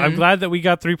 So I'm glad that we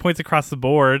got 3 points across the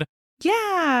board.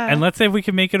 Yeah. And let's say if we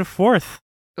can make it a 4th.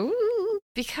 Ooh.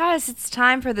 Because it's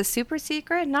time for the super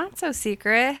secret, not so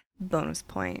secret bonus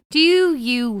point. Do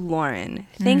you, Lauren,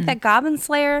 think that Goblin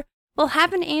Slayer will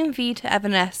have an AMV to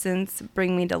Evanescence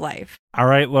Bring Me to Life? All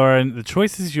right, Lauren, the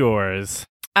choice is yours.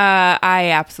 I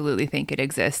absolutely think it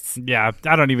exists. Yeah,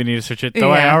 I don't even need to search it,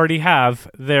 though I Yeah. already have.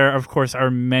 There, of course, are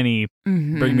many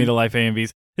Mhm. Bring Me to Life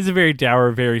AMVs. is a very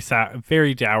dour,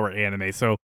 very dour anime.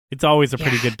 So it's always a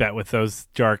pretty good bet with those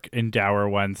dark and dour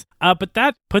ones. But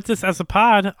that puts us as a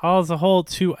pod, all as a whole,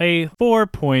 to a 4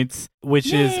 points,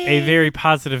 which is a very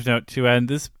positive note to end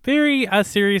this very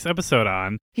serious episode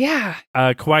on. Yeah.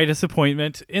 Quite a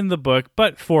disappointment in the book,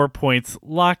 but 4 points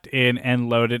locked in and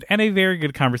loaded, and a very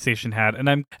good conversation had. And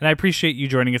I appreciate you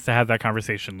joining us to have that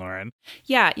conversation, Lauren.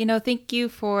 Yeah, thank you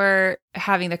for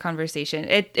having the conversation.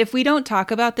 If we don't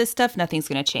talk about this stuff, nothing's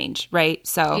going to change, right?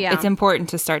 So it's important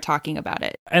to start talking about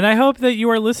it. And I hope that you,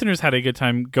 our listeners, had a good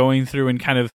time going through and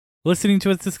kind of listening to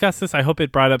us discuss this. I hope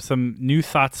it brought up some new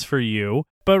thoughts for you.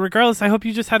 But regardless, I hope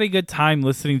you just had a good time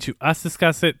listening to us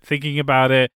discuss it, thinking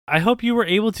about it. I hope you were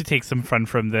able to take some fun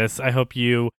from this. I hope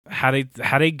you had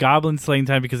a goblin slaying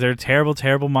time, because they're terrible,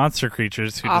 terrible monster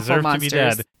creatures who Awful deserve monsters. to be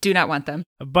dead. Do not want them.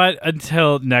 But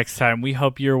until next time, we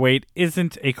hope your wait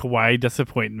isn't a kawaii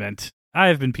disappointment. I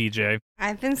have been PJ.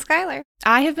 I've been Skylar.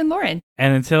 I have been Lauren.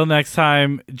 And until next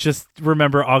time, just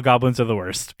remember, all goblins are the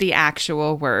worst. The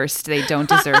actual worst. They don't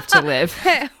deserve to live.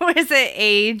 What is it?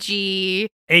 AG.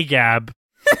 AGAB.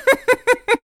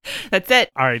 That's it.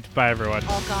 All right. Bye, everyone.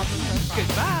 All goblins are fun.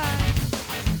 Goodbye.